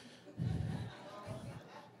time?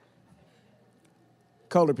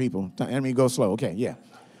 Colored people, enemy go slow, okay, yeah.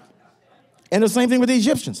 And the same thing with the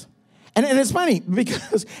Egyptians. And it's funny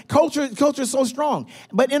because culture is so strong.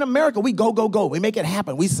 But in America, we go. We make it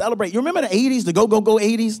happen. We celebrate. You remember the 80s, the go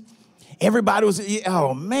 80s? Everybody was,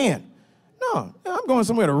 oh, man. No, I'm going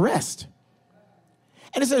somewhere to rest.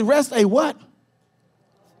 And it says rest a what?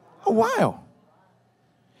 A while.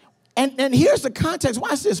 And here's the context.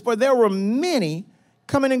 Watch this. For there were many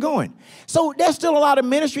coming and going. So there's still a lot of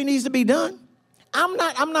ministry needs to be done. I'm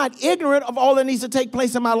not ignorant of all that needs to take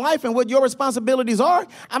place in my life and what your responsibilities are.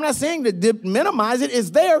 I'm not saying to minimize it.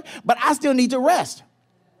 It's there, but I still need to rest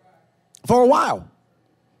for a while.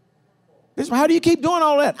 How do you keep doing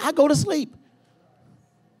all that? I go to sleep.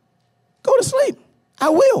 Go to sleep. I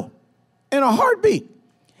will. In a heartbeat.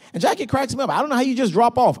 And Jackie cracks me up. I don't know how you just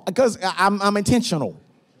drop off because I'm intentional.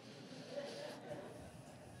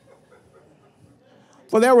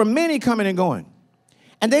 For there were many coming and going.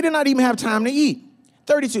 And they did not even have time to eat.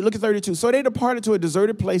 32, look at 32. So they departed to a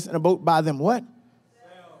deserted place in a boat by them what?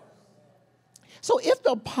 So if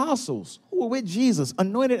the apostles who were with Jesus,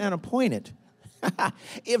 anointed and appointed,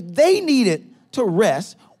 if they needed to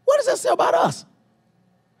rest, what does that say about us?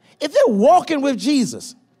 If they're walking with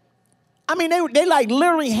Jesus, I mean, they like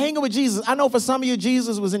literally hanging with Jesus. I know for some of you,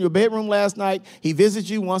 Jesus was in your bedroom last night. He visits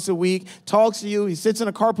you once a week, talks to you. He sits in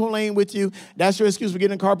a carpool lane with you. That's your excuse for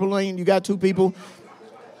getting in a carpool lane. You got two people.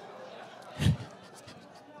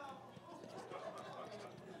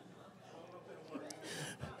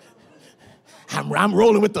 I'm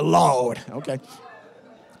rolling with the Lord. Okay.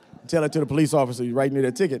 Tell that to the police officer. You're writing me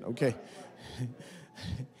that ticket. Okay.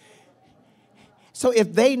 So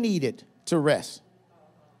if they needed to rest,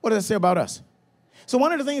 what does it say about us? So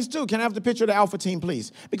one of the things, too, can I have the picture of the Alpha team,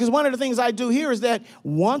 please? Because one of the things I do here is that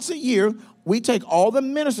once a year, we take all the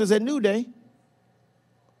ministers at New Day,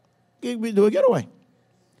 we do a getaway.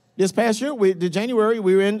 This past year, January,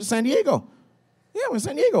 we were in San Diego. Yeah, we're in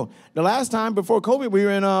San Diego. The last time before COVID, we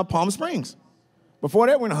were in Palm Springs. Before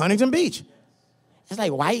that, we're in Huntington Beach. It's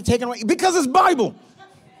like, why are you taking away? Because it's Bible.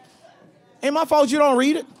 Ain't my fault you don't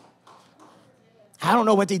read it. I don't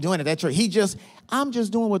know what they're doing at that church. I'm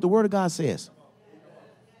just doing what the Word of God says.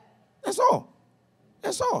 That's all.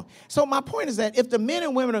 That's all. So my point is that if the men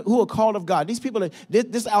and women who are called of God, these people,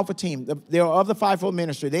 this Alpha team, they're of the fivefold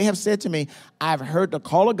ministry, they have said to me, I've heard the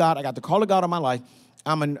call of God. I got the call of God on my life.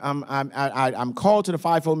 I'm called to the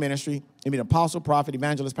fivefold ministry. I mean, apostle, prophet,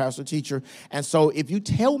 evangelist, pastor, teacher. And so if you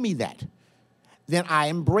tell me that, then I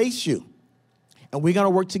embrace you. And we're going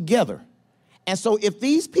to work together. And so if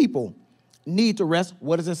these people need to rest,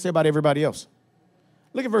 what does it say about everybody else?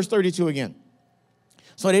 Look at verse 32 again.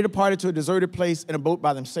 So they departed to a deserted place in a boat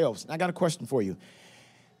by themselves. And I got a question for you.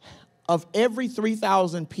 Of every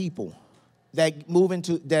 3,000 people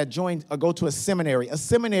that join or go to a seminary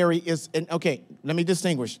is, okay, let me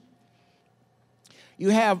distinguish. You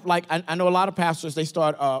have, like, I know a lot of pastors, they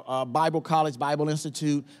start a Bible college, Bible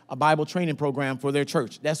institute, a Bible training program for their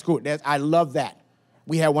church. That's cool. I love that.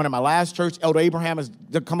 We had one in my last church. Elder Abraham has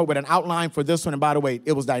come up with an outline for this one. And by the way,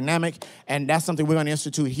 it was dynamic. And that's something we're going to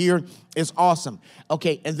institute here. It's awesome.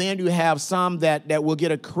 Okay, and then you have some that will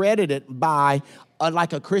get accredited by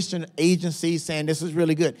like a Christian agency saying this is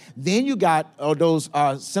really good. Then you got those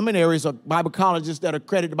seminaries or Bible colleges that are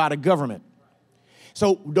accredited by the government.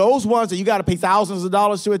 So those ones that you got to pay thousands of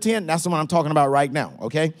dollars to attend, that's the one I'm talking about right now,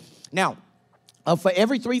 okay? Now, for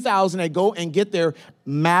every 3,000, they go and get their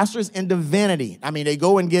master's in divinity. I mean, they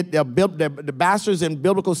go and get their master's in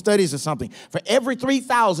biblical studies or something. For every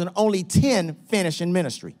 3,000, only 10 finish in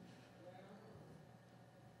ministry.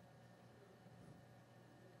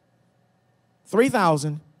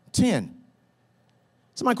 $3,000, 10.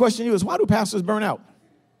 So my question to you is, why do pastors burn out?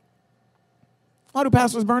 Why do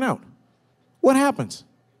pastors burn out? What happens?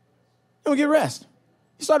 You don't get rest.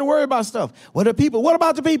 You start to worry about stuff. What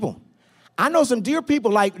about the people? I know some dear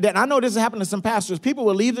people like that. I know this has happened to some pastors. People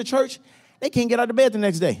will leave the church. They can't get out of bed the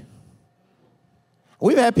next day.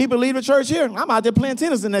 We've had people leave the church here. I'm out there playing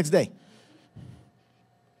tennis the next day.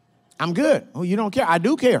 I'm good. Oh, you don't care? I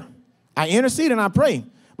do care. I intercede and I pray.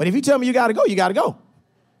 But if you tell me you got to go, you got to go.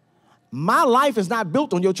 My life is not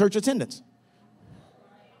built on your church attendance.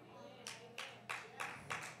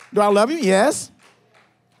 Do I love you? Yes.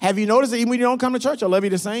 Have you noticed that even when you don't come to church, I love you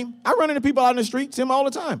the same? I run into people out in the street, see them all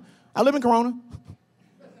the time. I live in Corona.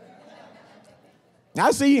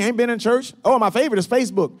 I see you ain't been in church. Oh, my favorite is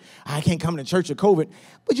Facebook. I can't come to church with COVID,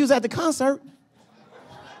 but you was at the concert.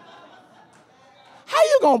 How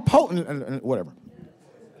you going to post, whatever.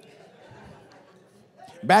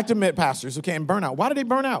 Back to mid pastors, okay, and burn out. Why do they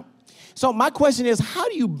burn out? So my question is, how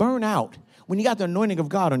do you burn out when you got the anointing of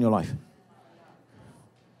God on your life?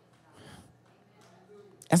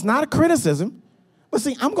 That's not a criticism, but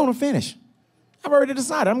see, I'm going to finish. I've already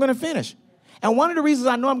decided I'm going to finish. And one of the reasons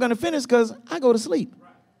I know I'm going to finish is because I go to sleep.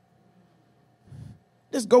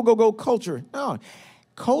 This go culture. No,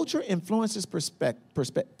 culture influences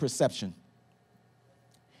perception.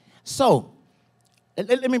 So,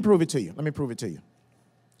 let me prove it to you.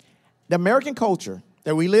 The American culture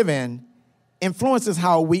that we live in influences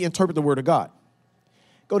how we interpret the Word of God.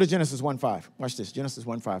 Go to Genesis 1:5. Watch this. Genesis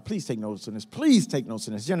 1:5. Please take notes on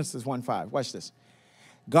this. Genesis 1:5. Watch this.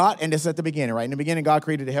 God, and this is at the beginning, right? In the beginning, God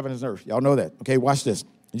created the heavens and earth. Y'all know that. Okay, watch this.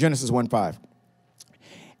 Genesis 1:5.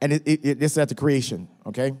 And this is at the creation,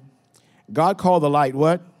 okay? God called the light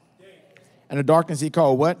what? Day. And the darkness he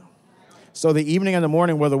called what? Night. So the evening and the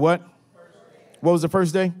morning were the what? What was the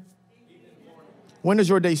first day? When does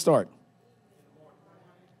your day start?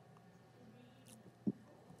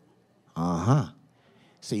 Uh-huh.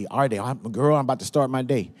 See, our day, I'm about to start my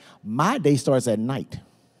day. My day starts at night.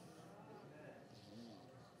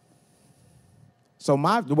 So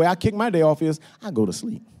the way I kick my day off is I go to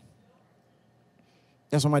sleep.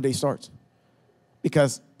 That's when my day starts.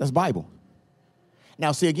 Because that's Bible.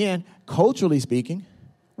 Now, see, again, culturally speaking,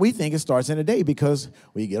 we think it starts in the day because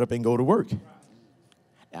we get up and go to work.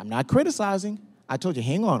 I'm not criticizing. I told you,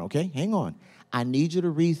 hang on, okay? Hang on. I need you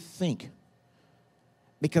to rethink.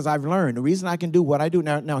 Because I've learned the reason I can do what I do.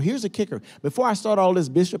 Now here's the kicker. Before I started all this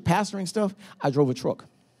bishop pastoring stuff, I drove a truck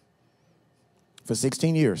for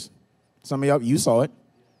 16 years. Some of y'all, you saw it.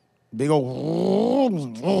 Big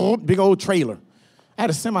old trailer. I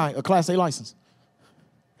had a Class A license.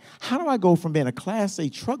 How do I go from being a Class A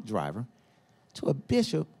truck driver to a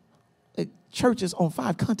bishop at churches on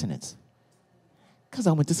 5 continents? Because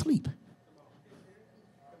I went to sleep.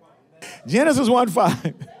 Genesis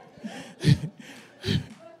 1:5.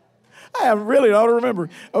 I don't remember.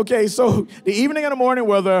 Okay, so the evening and the morning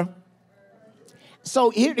were the...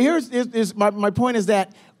 So here's my point is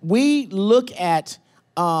that we look at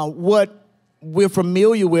what we're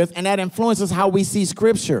familiar with, and that influences how we see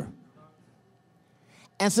Scripture.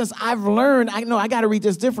 And since I've learned, I know I got to read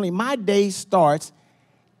this differently. My day starts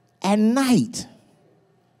at night.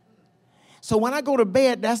 So when I go to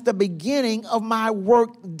bed, that's the beginning of my work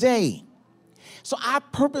day. So I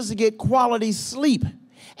purposely get quality sleep.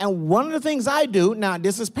 And one of the things I do, now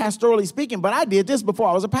this is pastorally speaking, but I did this before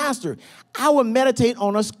I was a pastor. I would meditate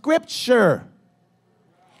on a scripture.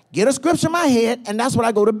 Get a scripture in my head, and that's what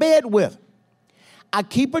I go to bed with. I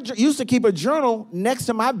used to keep a journal next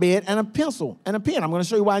to my bed and a pencil and a pen. I'm going to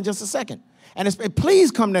show you why in just a second. And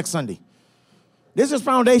please come next Sunday. This is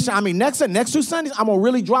foundation. I mean, next 2 Sundays, I'm going to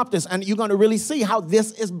really drop this, and you're going to really see how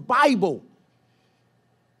this is Bible.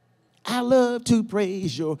 I love to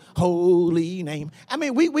praise your holy name. I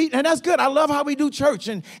mean, and that's good. I love how we do church,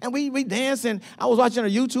 and we dance, and I was watching a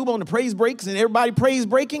YouTube on the praise breaks, and everybody praise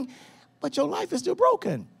breaking, but your life is still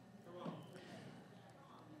broken.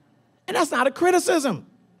 And that's not a criticism.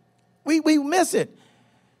 We miss it.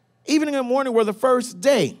 Evening and morning were the first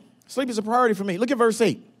day. Sleep is a priority for me. Look at verse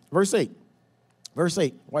 8. Verse 8.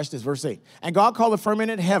 Watch this, verse 8. And God called the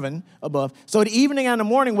firmament heaven above. So the evening and the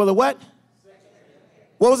morning were the what?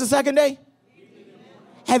 What was the second day?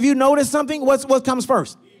 Have you noticed something? What comes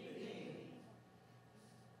first?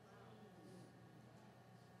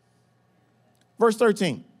 Verse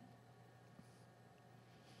 13.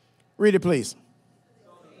 Read it, please.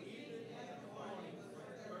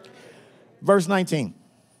 Verse 19.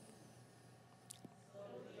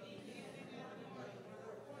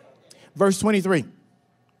 Verse 23.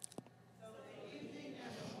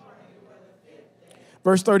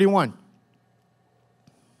 Verse 31.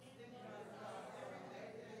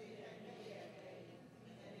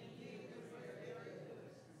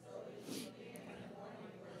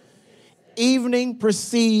 Evening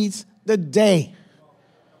precedes the day.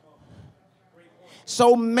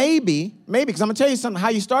 So maybe, because I'm going to tell you something, how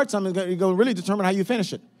you start something is going to really determine how you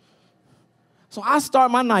finish it. So I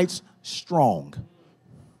start my nights strong.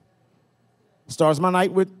 Starts my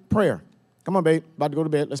night with prayer. Come on, babe, about to go to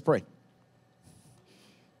bed, let's pray.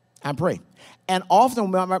 I pray. And often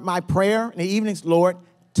my prayer in the evenings, Lord,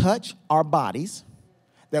 touch our bodies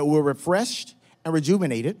that we're refreshed and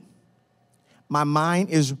rejuvenated. My mind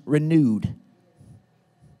is renewed.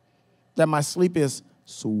 that my sleep is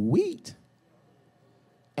sweet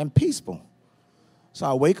and peaceful. So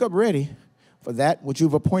I wake up ready for that which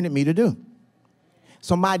you've appointed me to do.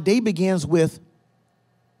 So my day begins with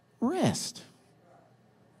rest.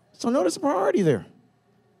 So notice the priority there.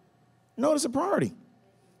 Notice the priority.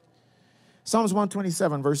 Psalms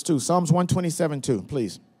 127, verse 2. Psalms 127, 2,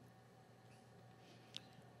 please.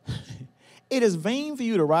 It is vain for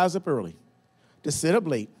you to rise up early, to sit up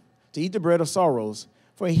late, to eat the bread of sorrows,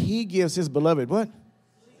 for he gives his beloved what?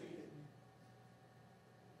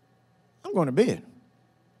 I'm going to bed.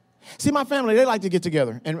 See, my family, they like to get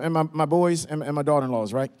together, and my boys and my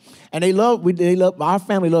daughter-in-laws, right? And our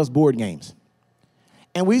family loves board games.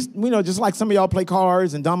 And we know, just like some of y'all play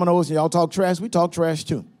cards and dominoes and y'all talk trash, we talk trash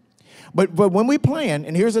too. But when we playing,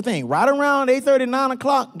 and here's the thing, right around 8:30, 9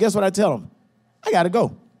 o'clock, guess what I tell them? I got to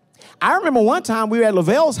go. I remember one time we were at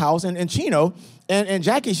Lavelle's house in Chino, and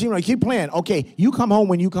Jackie, she would keep playing. Okay, you come home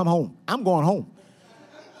when you come home. I'm going home.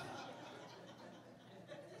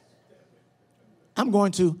 I'm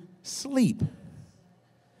going to sleep.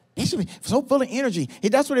 They should be so full of energy.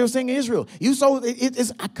 That's what they were saying in Israel.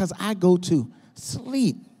 It's because I go to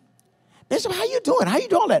sleep. Bishop, how you doing? How you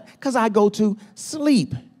doing that? Because I go to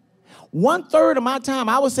sleep. 1/3 of my time,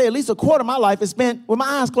 I would say at least a quarter of my life is spent with my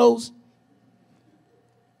eyes closed.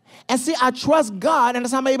 And see, I trust God, and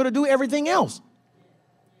that's how I'm able to do everything else.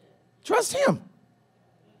 Trust him.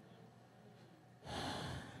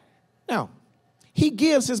 Now, he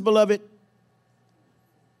gives his beloved.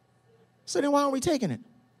 So then why aren't we taking it?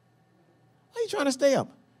 Why are you trying to stay up?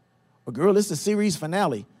 Well, girl, this is the series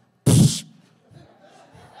finale.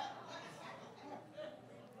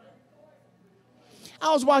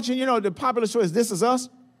 I was watching, the popular show is This Is Us.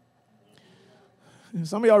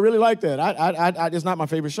 Some of y'all really like that. It's not my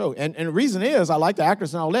favorite show. And the reason is I like the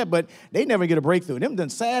actors and all that, but they never get a breakthrough. Them the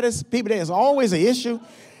saddest people, there's always an issue.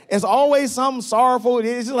 It's always something sorrowful.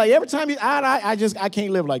 It's just like every time I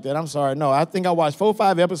can't live like that. I'm sorry. No, I think I watched 4 or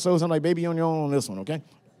 5 episodes. I'm like, baby, you're on your own on this one, okay?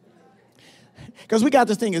 Because we got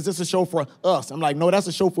this thing, is this a show for us? I'm like, no, that's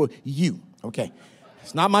a show for you, okay?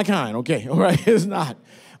 It's not my kind, okay? All right, it's not.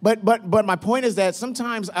 But my point is that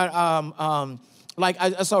sometimes like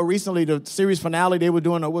I saw recently the series finale, they were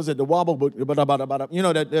doing, the wobble,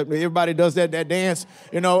 that everybody does that dance,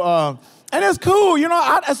 and it's cool,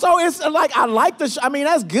 so it's like, I like the show. I mean,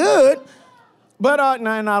 that's good, but I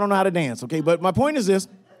don't know how to dance, okay? But my point is this,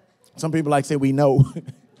 some people like say we know.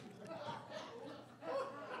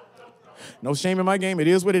 No shame in my game, it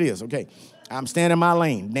is what it is, okay? I'm staying in my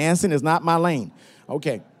lane. Dancing is not my lane,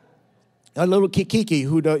 okay? A little Kiki,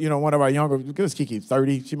 who does, one of our younger, because Kiki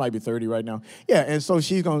 30, she might be 30 right now. Yeah, and so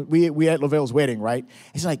she's going. We at Lavelle's wedding, right?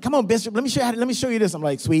 And she's like, "Come on, Bishop, let me show you this." I'm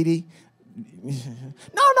like, "Sweetie,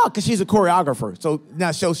 no," because she's a choreographer. So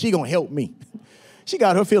now, she gonna help me. She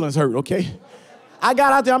got her feelings hurt, okay? I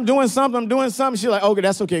got out there, I'm doing something. She's like, "Okay,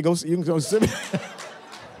 that's okay. You can go sit."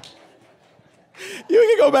 You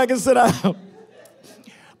can go back and sit down.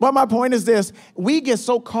 But my point is this, we get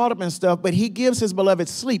so caught up in stuff, but he gives his beloved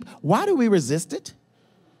sleep. Why do we resist it?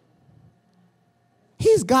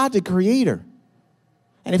 He's God the creator.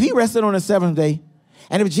 And if he rested on the 7th day,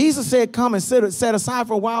 and if Jesus said, come and set aside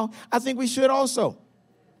for a while, I think we should also.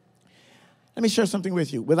 Let me share something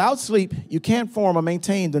with you. Without sleep, you can't form or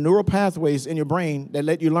maintain the neural pathways in your brain that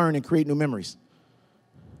let you learn and create new memories.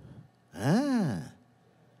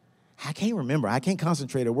 I can't remember. I can't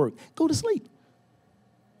concentrate at work. Go to sleep.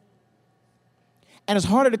 And it's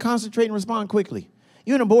harder to concentrate and respond quickly.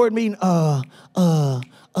 You're in a board meeting, I go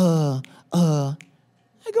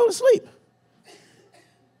to sleep.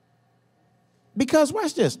 Because,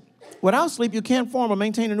 watch this, without sleep, you can't form or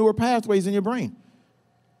maintain the neural pathways in your brain.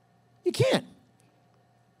 You can't.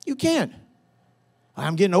 You can't.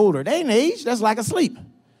 I'm getting older. That ain't age, that's lack of sleep.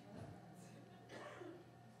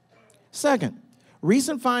 Second,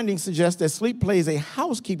 recent findings suggest that sleep plays a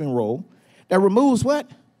housekeeping role that removes what?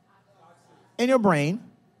 In your brain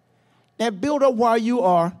that build up while you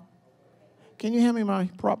are. Can you hand me my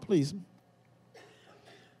prop, please?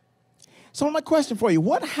 So my question for you,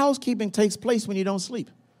 what housekeeping takes place when you don't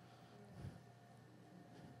sleep?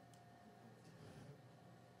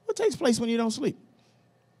 What takes place when you don't sleep?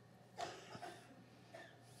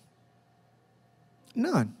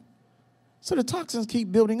 None. So the toxins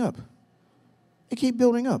keep building up. They keep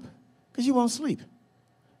building up because you won't sleep.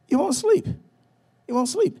 You won't sleep. You won't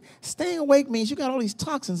sleep. Staying awake means you got all these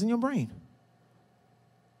toxins in your brain.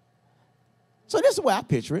 So this is the way I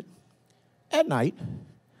picture it. At night,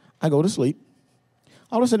 I go to sleep.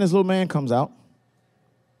 All of a sudden, this little man comes out.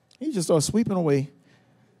 He just starts sweeping away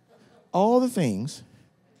all the things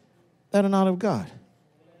that are not of God.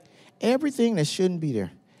 Everything that shouldn't be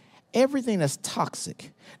there. everything that's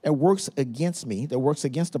toxic, that works against me, that works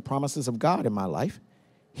against the promises of God in my life,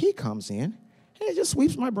 he comes in and it just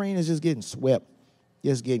sweeps my brain. It's just getting swept,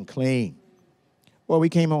 just getting clean. Well, we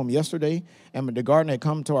came home yesterday, and the gardener had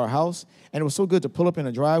come to our house, and it was so good to pull up in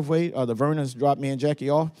the driveway. The Vernons dropped me and Jackie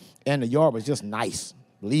off, and the yard was just nice.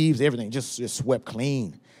 Leaves, everything, just swept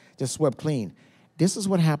clean. Just swept clean. This is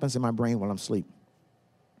what happens in my brain while I'm asleep.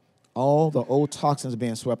 All the old toxins are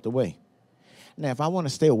being swept away. Now, if I want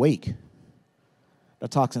to stay awake, the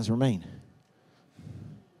toxins remain.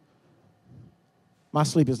 My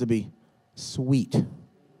sleep is to be sweet.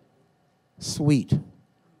 Sweet.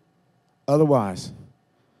 Otherwise,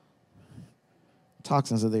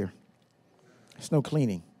 toxins are there. There's no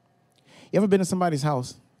cleaning. You ever been to somebody's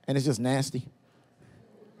house and it's just nasty?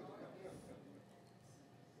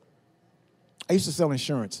 I used to sell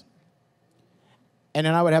insurance. And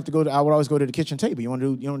then I would always go to the kitchen table. You want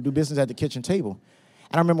to do business at the kitchen table.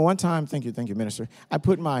 And I remember one time, thank you, Minister, I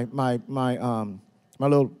put my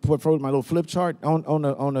little portfolio, my little flip chart on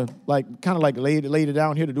the like kind of like laid it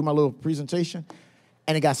down here to do my little presentation,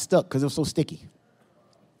 and it got stuck because it was so sticky.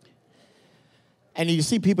 And you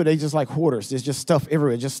see people, they just like hoarders. There's just stuff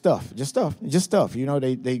everywhere, just stuff. You know,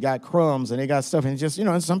 they got crumbs and they got stuff, and just, you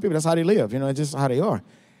know, and some people, that's how they live. You know, it's just how they are.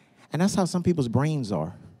 And that's how some people's brains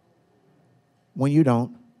are when you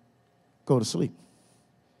don't go to sleep.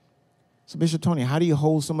 So, Bishop Tony, how do you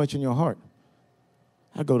hold so much in your heart?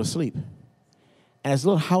 I go to sleep. And this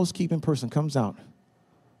little housekeeping person comes out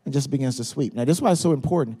and just begins to sweep. Now, this is why it's so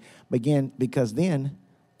important, because then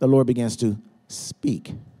the Lord begins to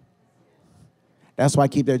speak. That's why I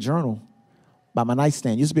keep that journal by my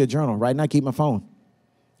nightstand. It used to be a journal. Right now, I keep my phone.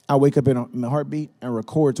 I wake up in my heartbeat and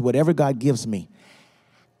records whatever God gives me.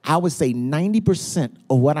 I would say 90%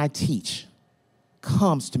 of what I teach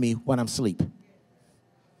comes to me when I'm asleep.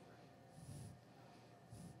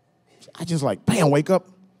 I just like, bam, wake up.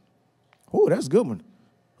 Oh, that's a good one.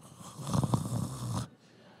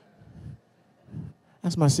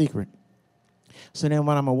 That's my secret. So then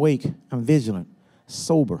when I'm awake, I'm vigilant,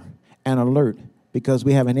 sober, and alert, because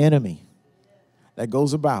we have an enemy that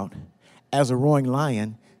goes about as a roaring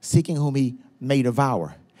lion, seeking whom he may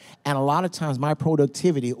devour. And a lot of times my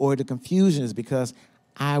productivity or the confusion is because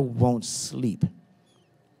I won't sleep.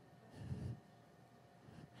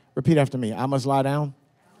 Repeat after me. I must lie down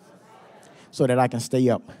so that I can stay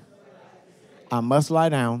up. I must lie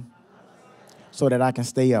down so that I can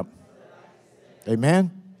stay up.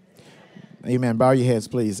 Amen? Amen. Bow your heads,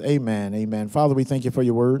 please. Amen. Amen. Father, we thank you for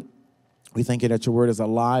your word. We thank you that your word is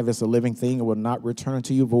alive. It's a living thing. It will not return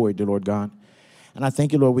to you void, dear Lord God. And I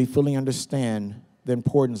thank you, Lord, we fully understand the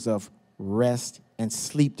importance of rest and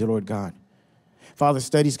sleep, dear Lord God. Father,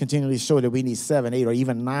 studies continually show that we need 7, 8, or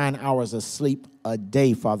even 9 hours of sleep a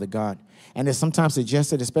day, Father God. And it's sometimes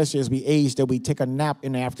suggested, especially as we age, that we take a nap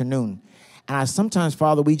in the afternoon. And sometimes,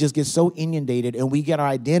 Father, we just get so inundated and we get our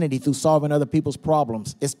identity through solving other people's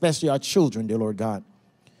problems, especially our children, dear Lord God.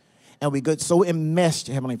 And we get so enmeshed,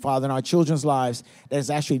 Heavenly Father, in our children's lives that it's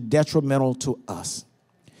actually detrimental to us.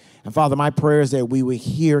 And Father, my prayer is that we will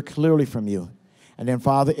hear clearly from you. And then,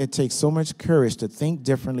 Father, it takes so much courage to think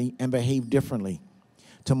differently and behave differently,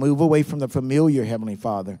 to move away from the familiar, Heavenly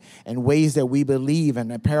Father, and ways that we believe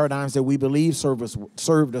and the paradigms that we believe served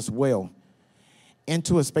us well,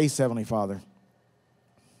 into a space, Heavenly Father,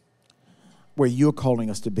 where you're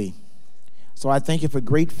calling us to be. So I thank you for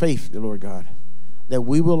great faith, dear Lord God, that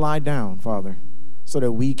we will lie down, Father, so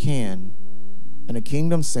that we can, in a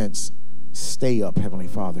kingdom sense, stay up, Heavenly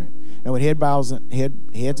Father. Now, with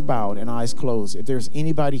heads bowed and eyes closed, if there's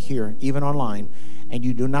anybody here, even online, and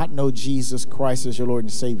you do not know Jesus Christ as your Lord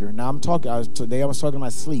and Savior. Now, today I was talking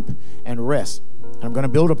about sleep and rest. And I'm going to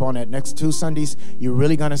build upon that. Next 2 Sundays, you're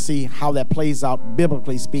really going to see how that plays out,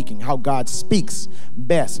 biblically speaking, how God speaks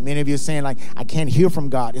best. Many of you are saying, like, I can't hear from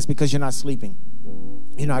God. It's because you're not sleeping.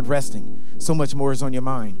 You're not resting. So much more is on your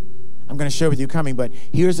mind. I'm going to share with you coming, but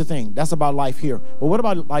here's the thing. That's about life here. But what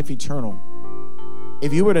about life eternal?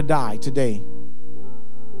 If you were to die today,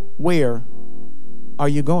 where are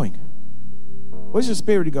you going? Where's your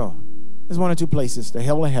spirit to go? There's 1 or 2 places, the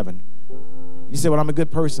hell or heaven. You say, well, I'm a good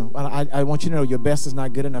person. Well, I want you to know your best is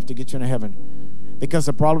not good enough to get you into heaven. Because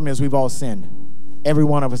the problem is we've all sinned. Every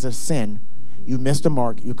one of us has sinned. You missed the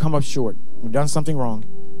mark. You come up short. You've done something wrong.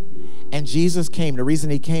 And Jesus came. The reason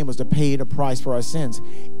he came was to pay the price for our sins.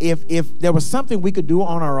 If there was something we could do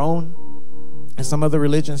on our own, as some other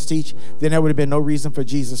religions teach, then there would have been no reason for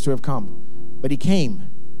Jesus to have come. But he came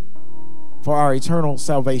for our eternal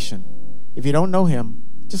salvation. If you don't know him,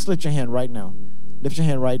 just lift your hand right now. Lift your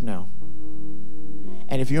hand right now.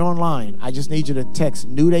 And if you're online, I just need you to text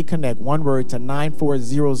New Day Connect, one word, to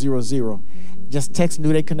 94000. Just text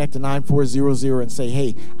New Day Connect to 9400 and say,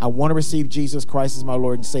 hey, I want to receive Jesus Christ as my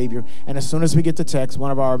Lord and Savior. And as soon as we get the text,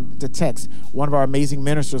 one of our amazing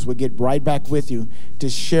ministers will get right back with you to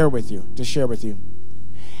share with you.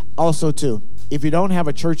 Also, too, if you don't have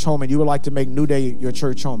a church home and you would like to make New Day your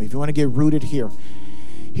church home, if you want to get rooted here,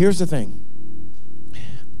 here's the thing.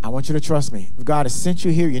 I want you to trust me. If God has sent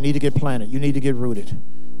you here, you need to get planted. You need to get rooted.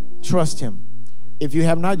 Trust him. If you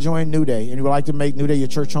have not joined New Day and you would like to make New Day your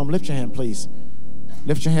church home, lift your hand, please.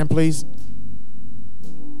 Lift your hand, please.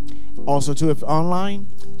 Also, too, if online,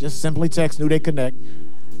 just simply text New Day Connect.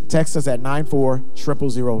 Text us at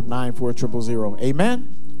 94000, 94000.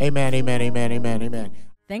 Amen? Amen, amen, amen, amen, amen.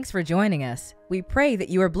 Thanks for joining us. We pray that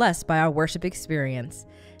you are blessed by our worship experience.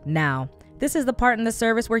 Now, this is the part in the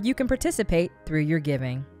service where you can participate through your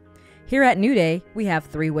giving. Here at New Day, we have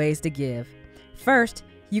 3 ways to give. First,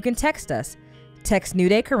 you can text us. Text New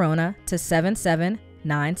Day Corona to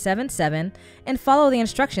 77977 and follow the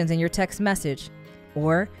instructions in your text message.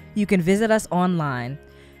 Or you can visit us online.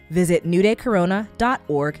 Visit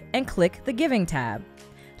newdaycorona.org and click the Giving tab.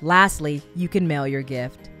 Lastly, you can mail your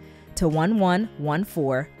gift to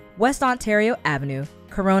 1114 West Ontario Avenue,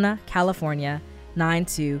 Corona, California,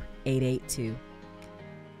 92882.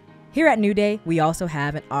 Here at New Day, we also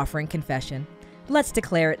have an offering confession. Let's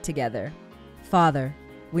declare it together. Father,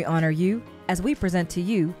 we honor you as we present to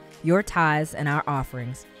you your tithes and our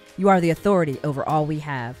offerings. You are the authority over all we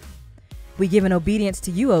have. We give in obedience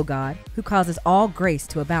to you, O God, who causes all grace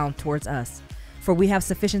to abound towards us. For we have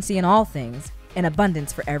sufficiency in all things, in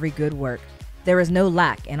abundance for every good work. There is no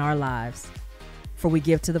lack in our lives. For we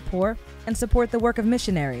give to the poor and support the work of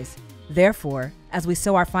missionaries. Therefore, as we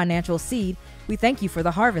sow our financial seed, we thank you for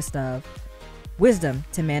the harvest of wisdom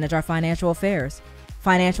to manage our financial affairs,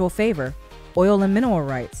 financial favor, oil and mineral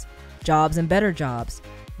rights, jobs and better jobs,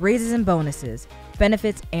 raises and bonuses,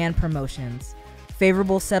 benefits and promotions,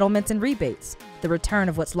 favorable settlements and rebates, the return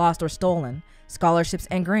of what's lost or stolen, scholarships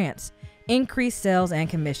and grants, increased sales and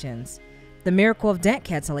commissions, the miracle of debt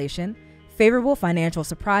cancellation, favorable financial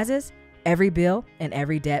surprises, every bill and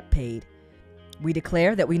every debt paid. We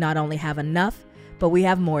declare that we not only have enough, but we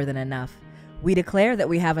have more than enough. We declare that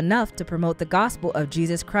we have enough to promote the gospel of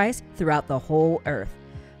Jesus Christ throughout the whole earth.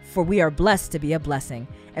 For we are blessed to be a blessing,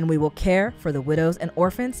 and we will care for the widows and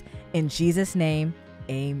orphans. In Jesus' name,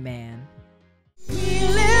 amen. We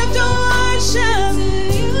live to worship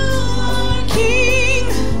you, our King,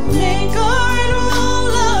 Maker and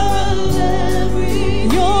Ruler of every.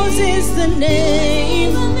 Yours is the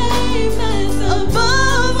name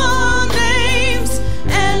above all names,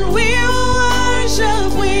 and we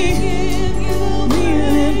worship. We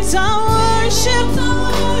lift our worship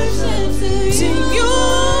to you,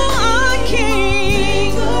 our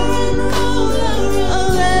King,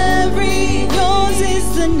 of every. Yours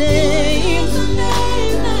is the name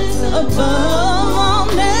above all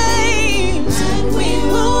names, and we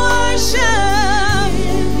will worship.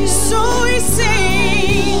 So we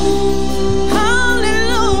sing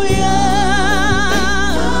hallelujah.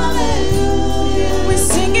 We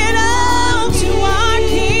sing it out to our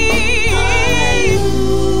King.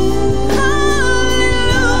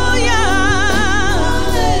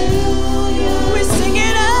 Hallelujah. We sing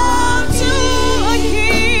it out to our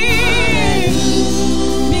King,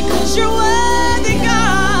 because you're worthy,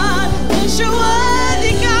 God. Because you're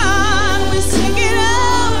worthy, God. We sing it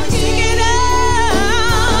out, sing it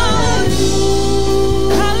out.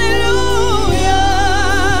 Hallelujah.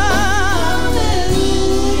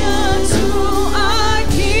 Hallelujah to our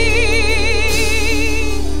King.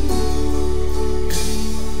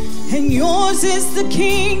 And yours is the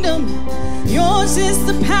kingdom, yours is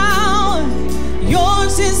the power,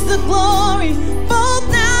 yours is the glory, both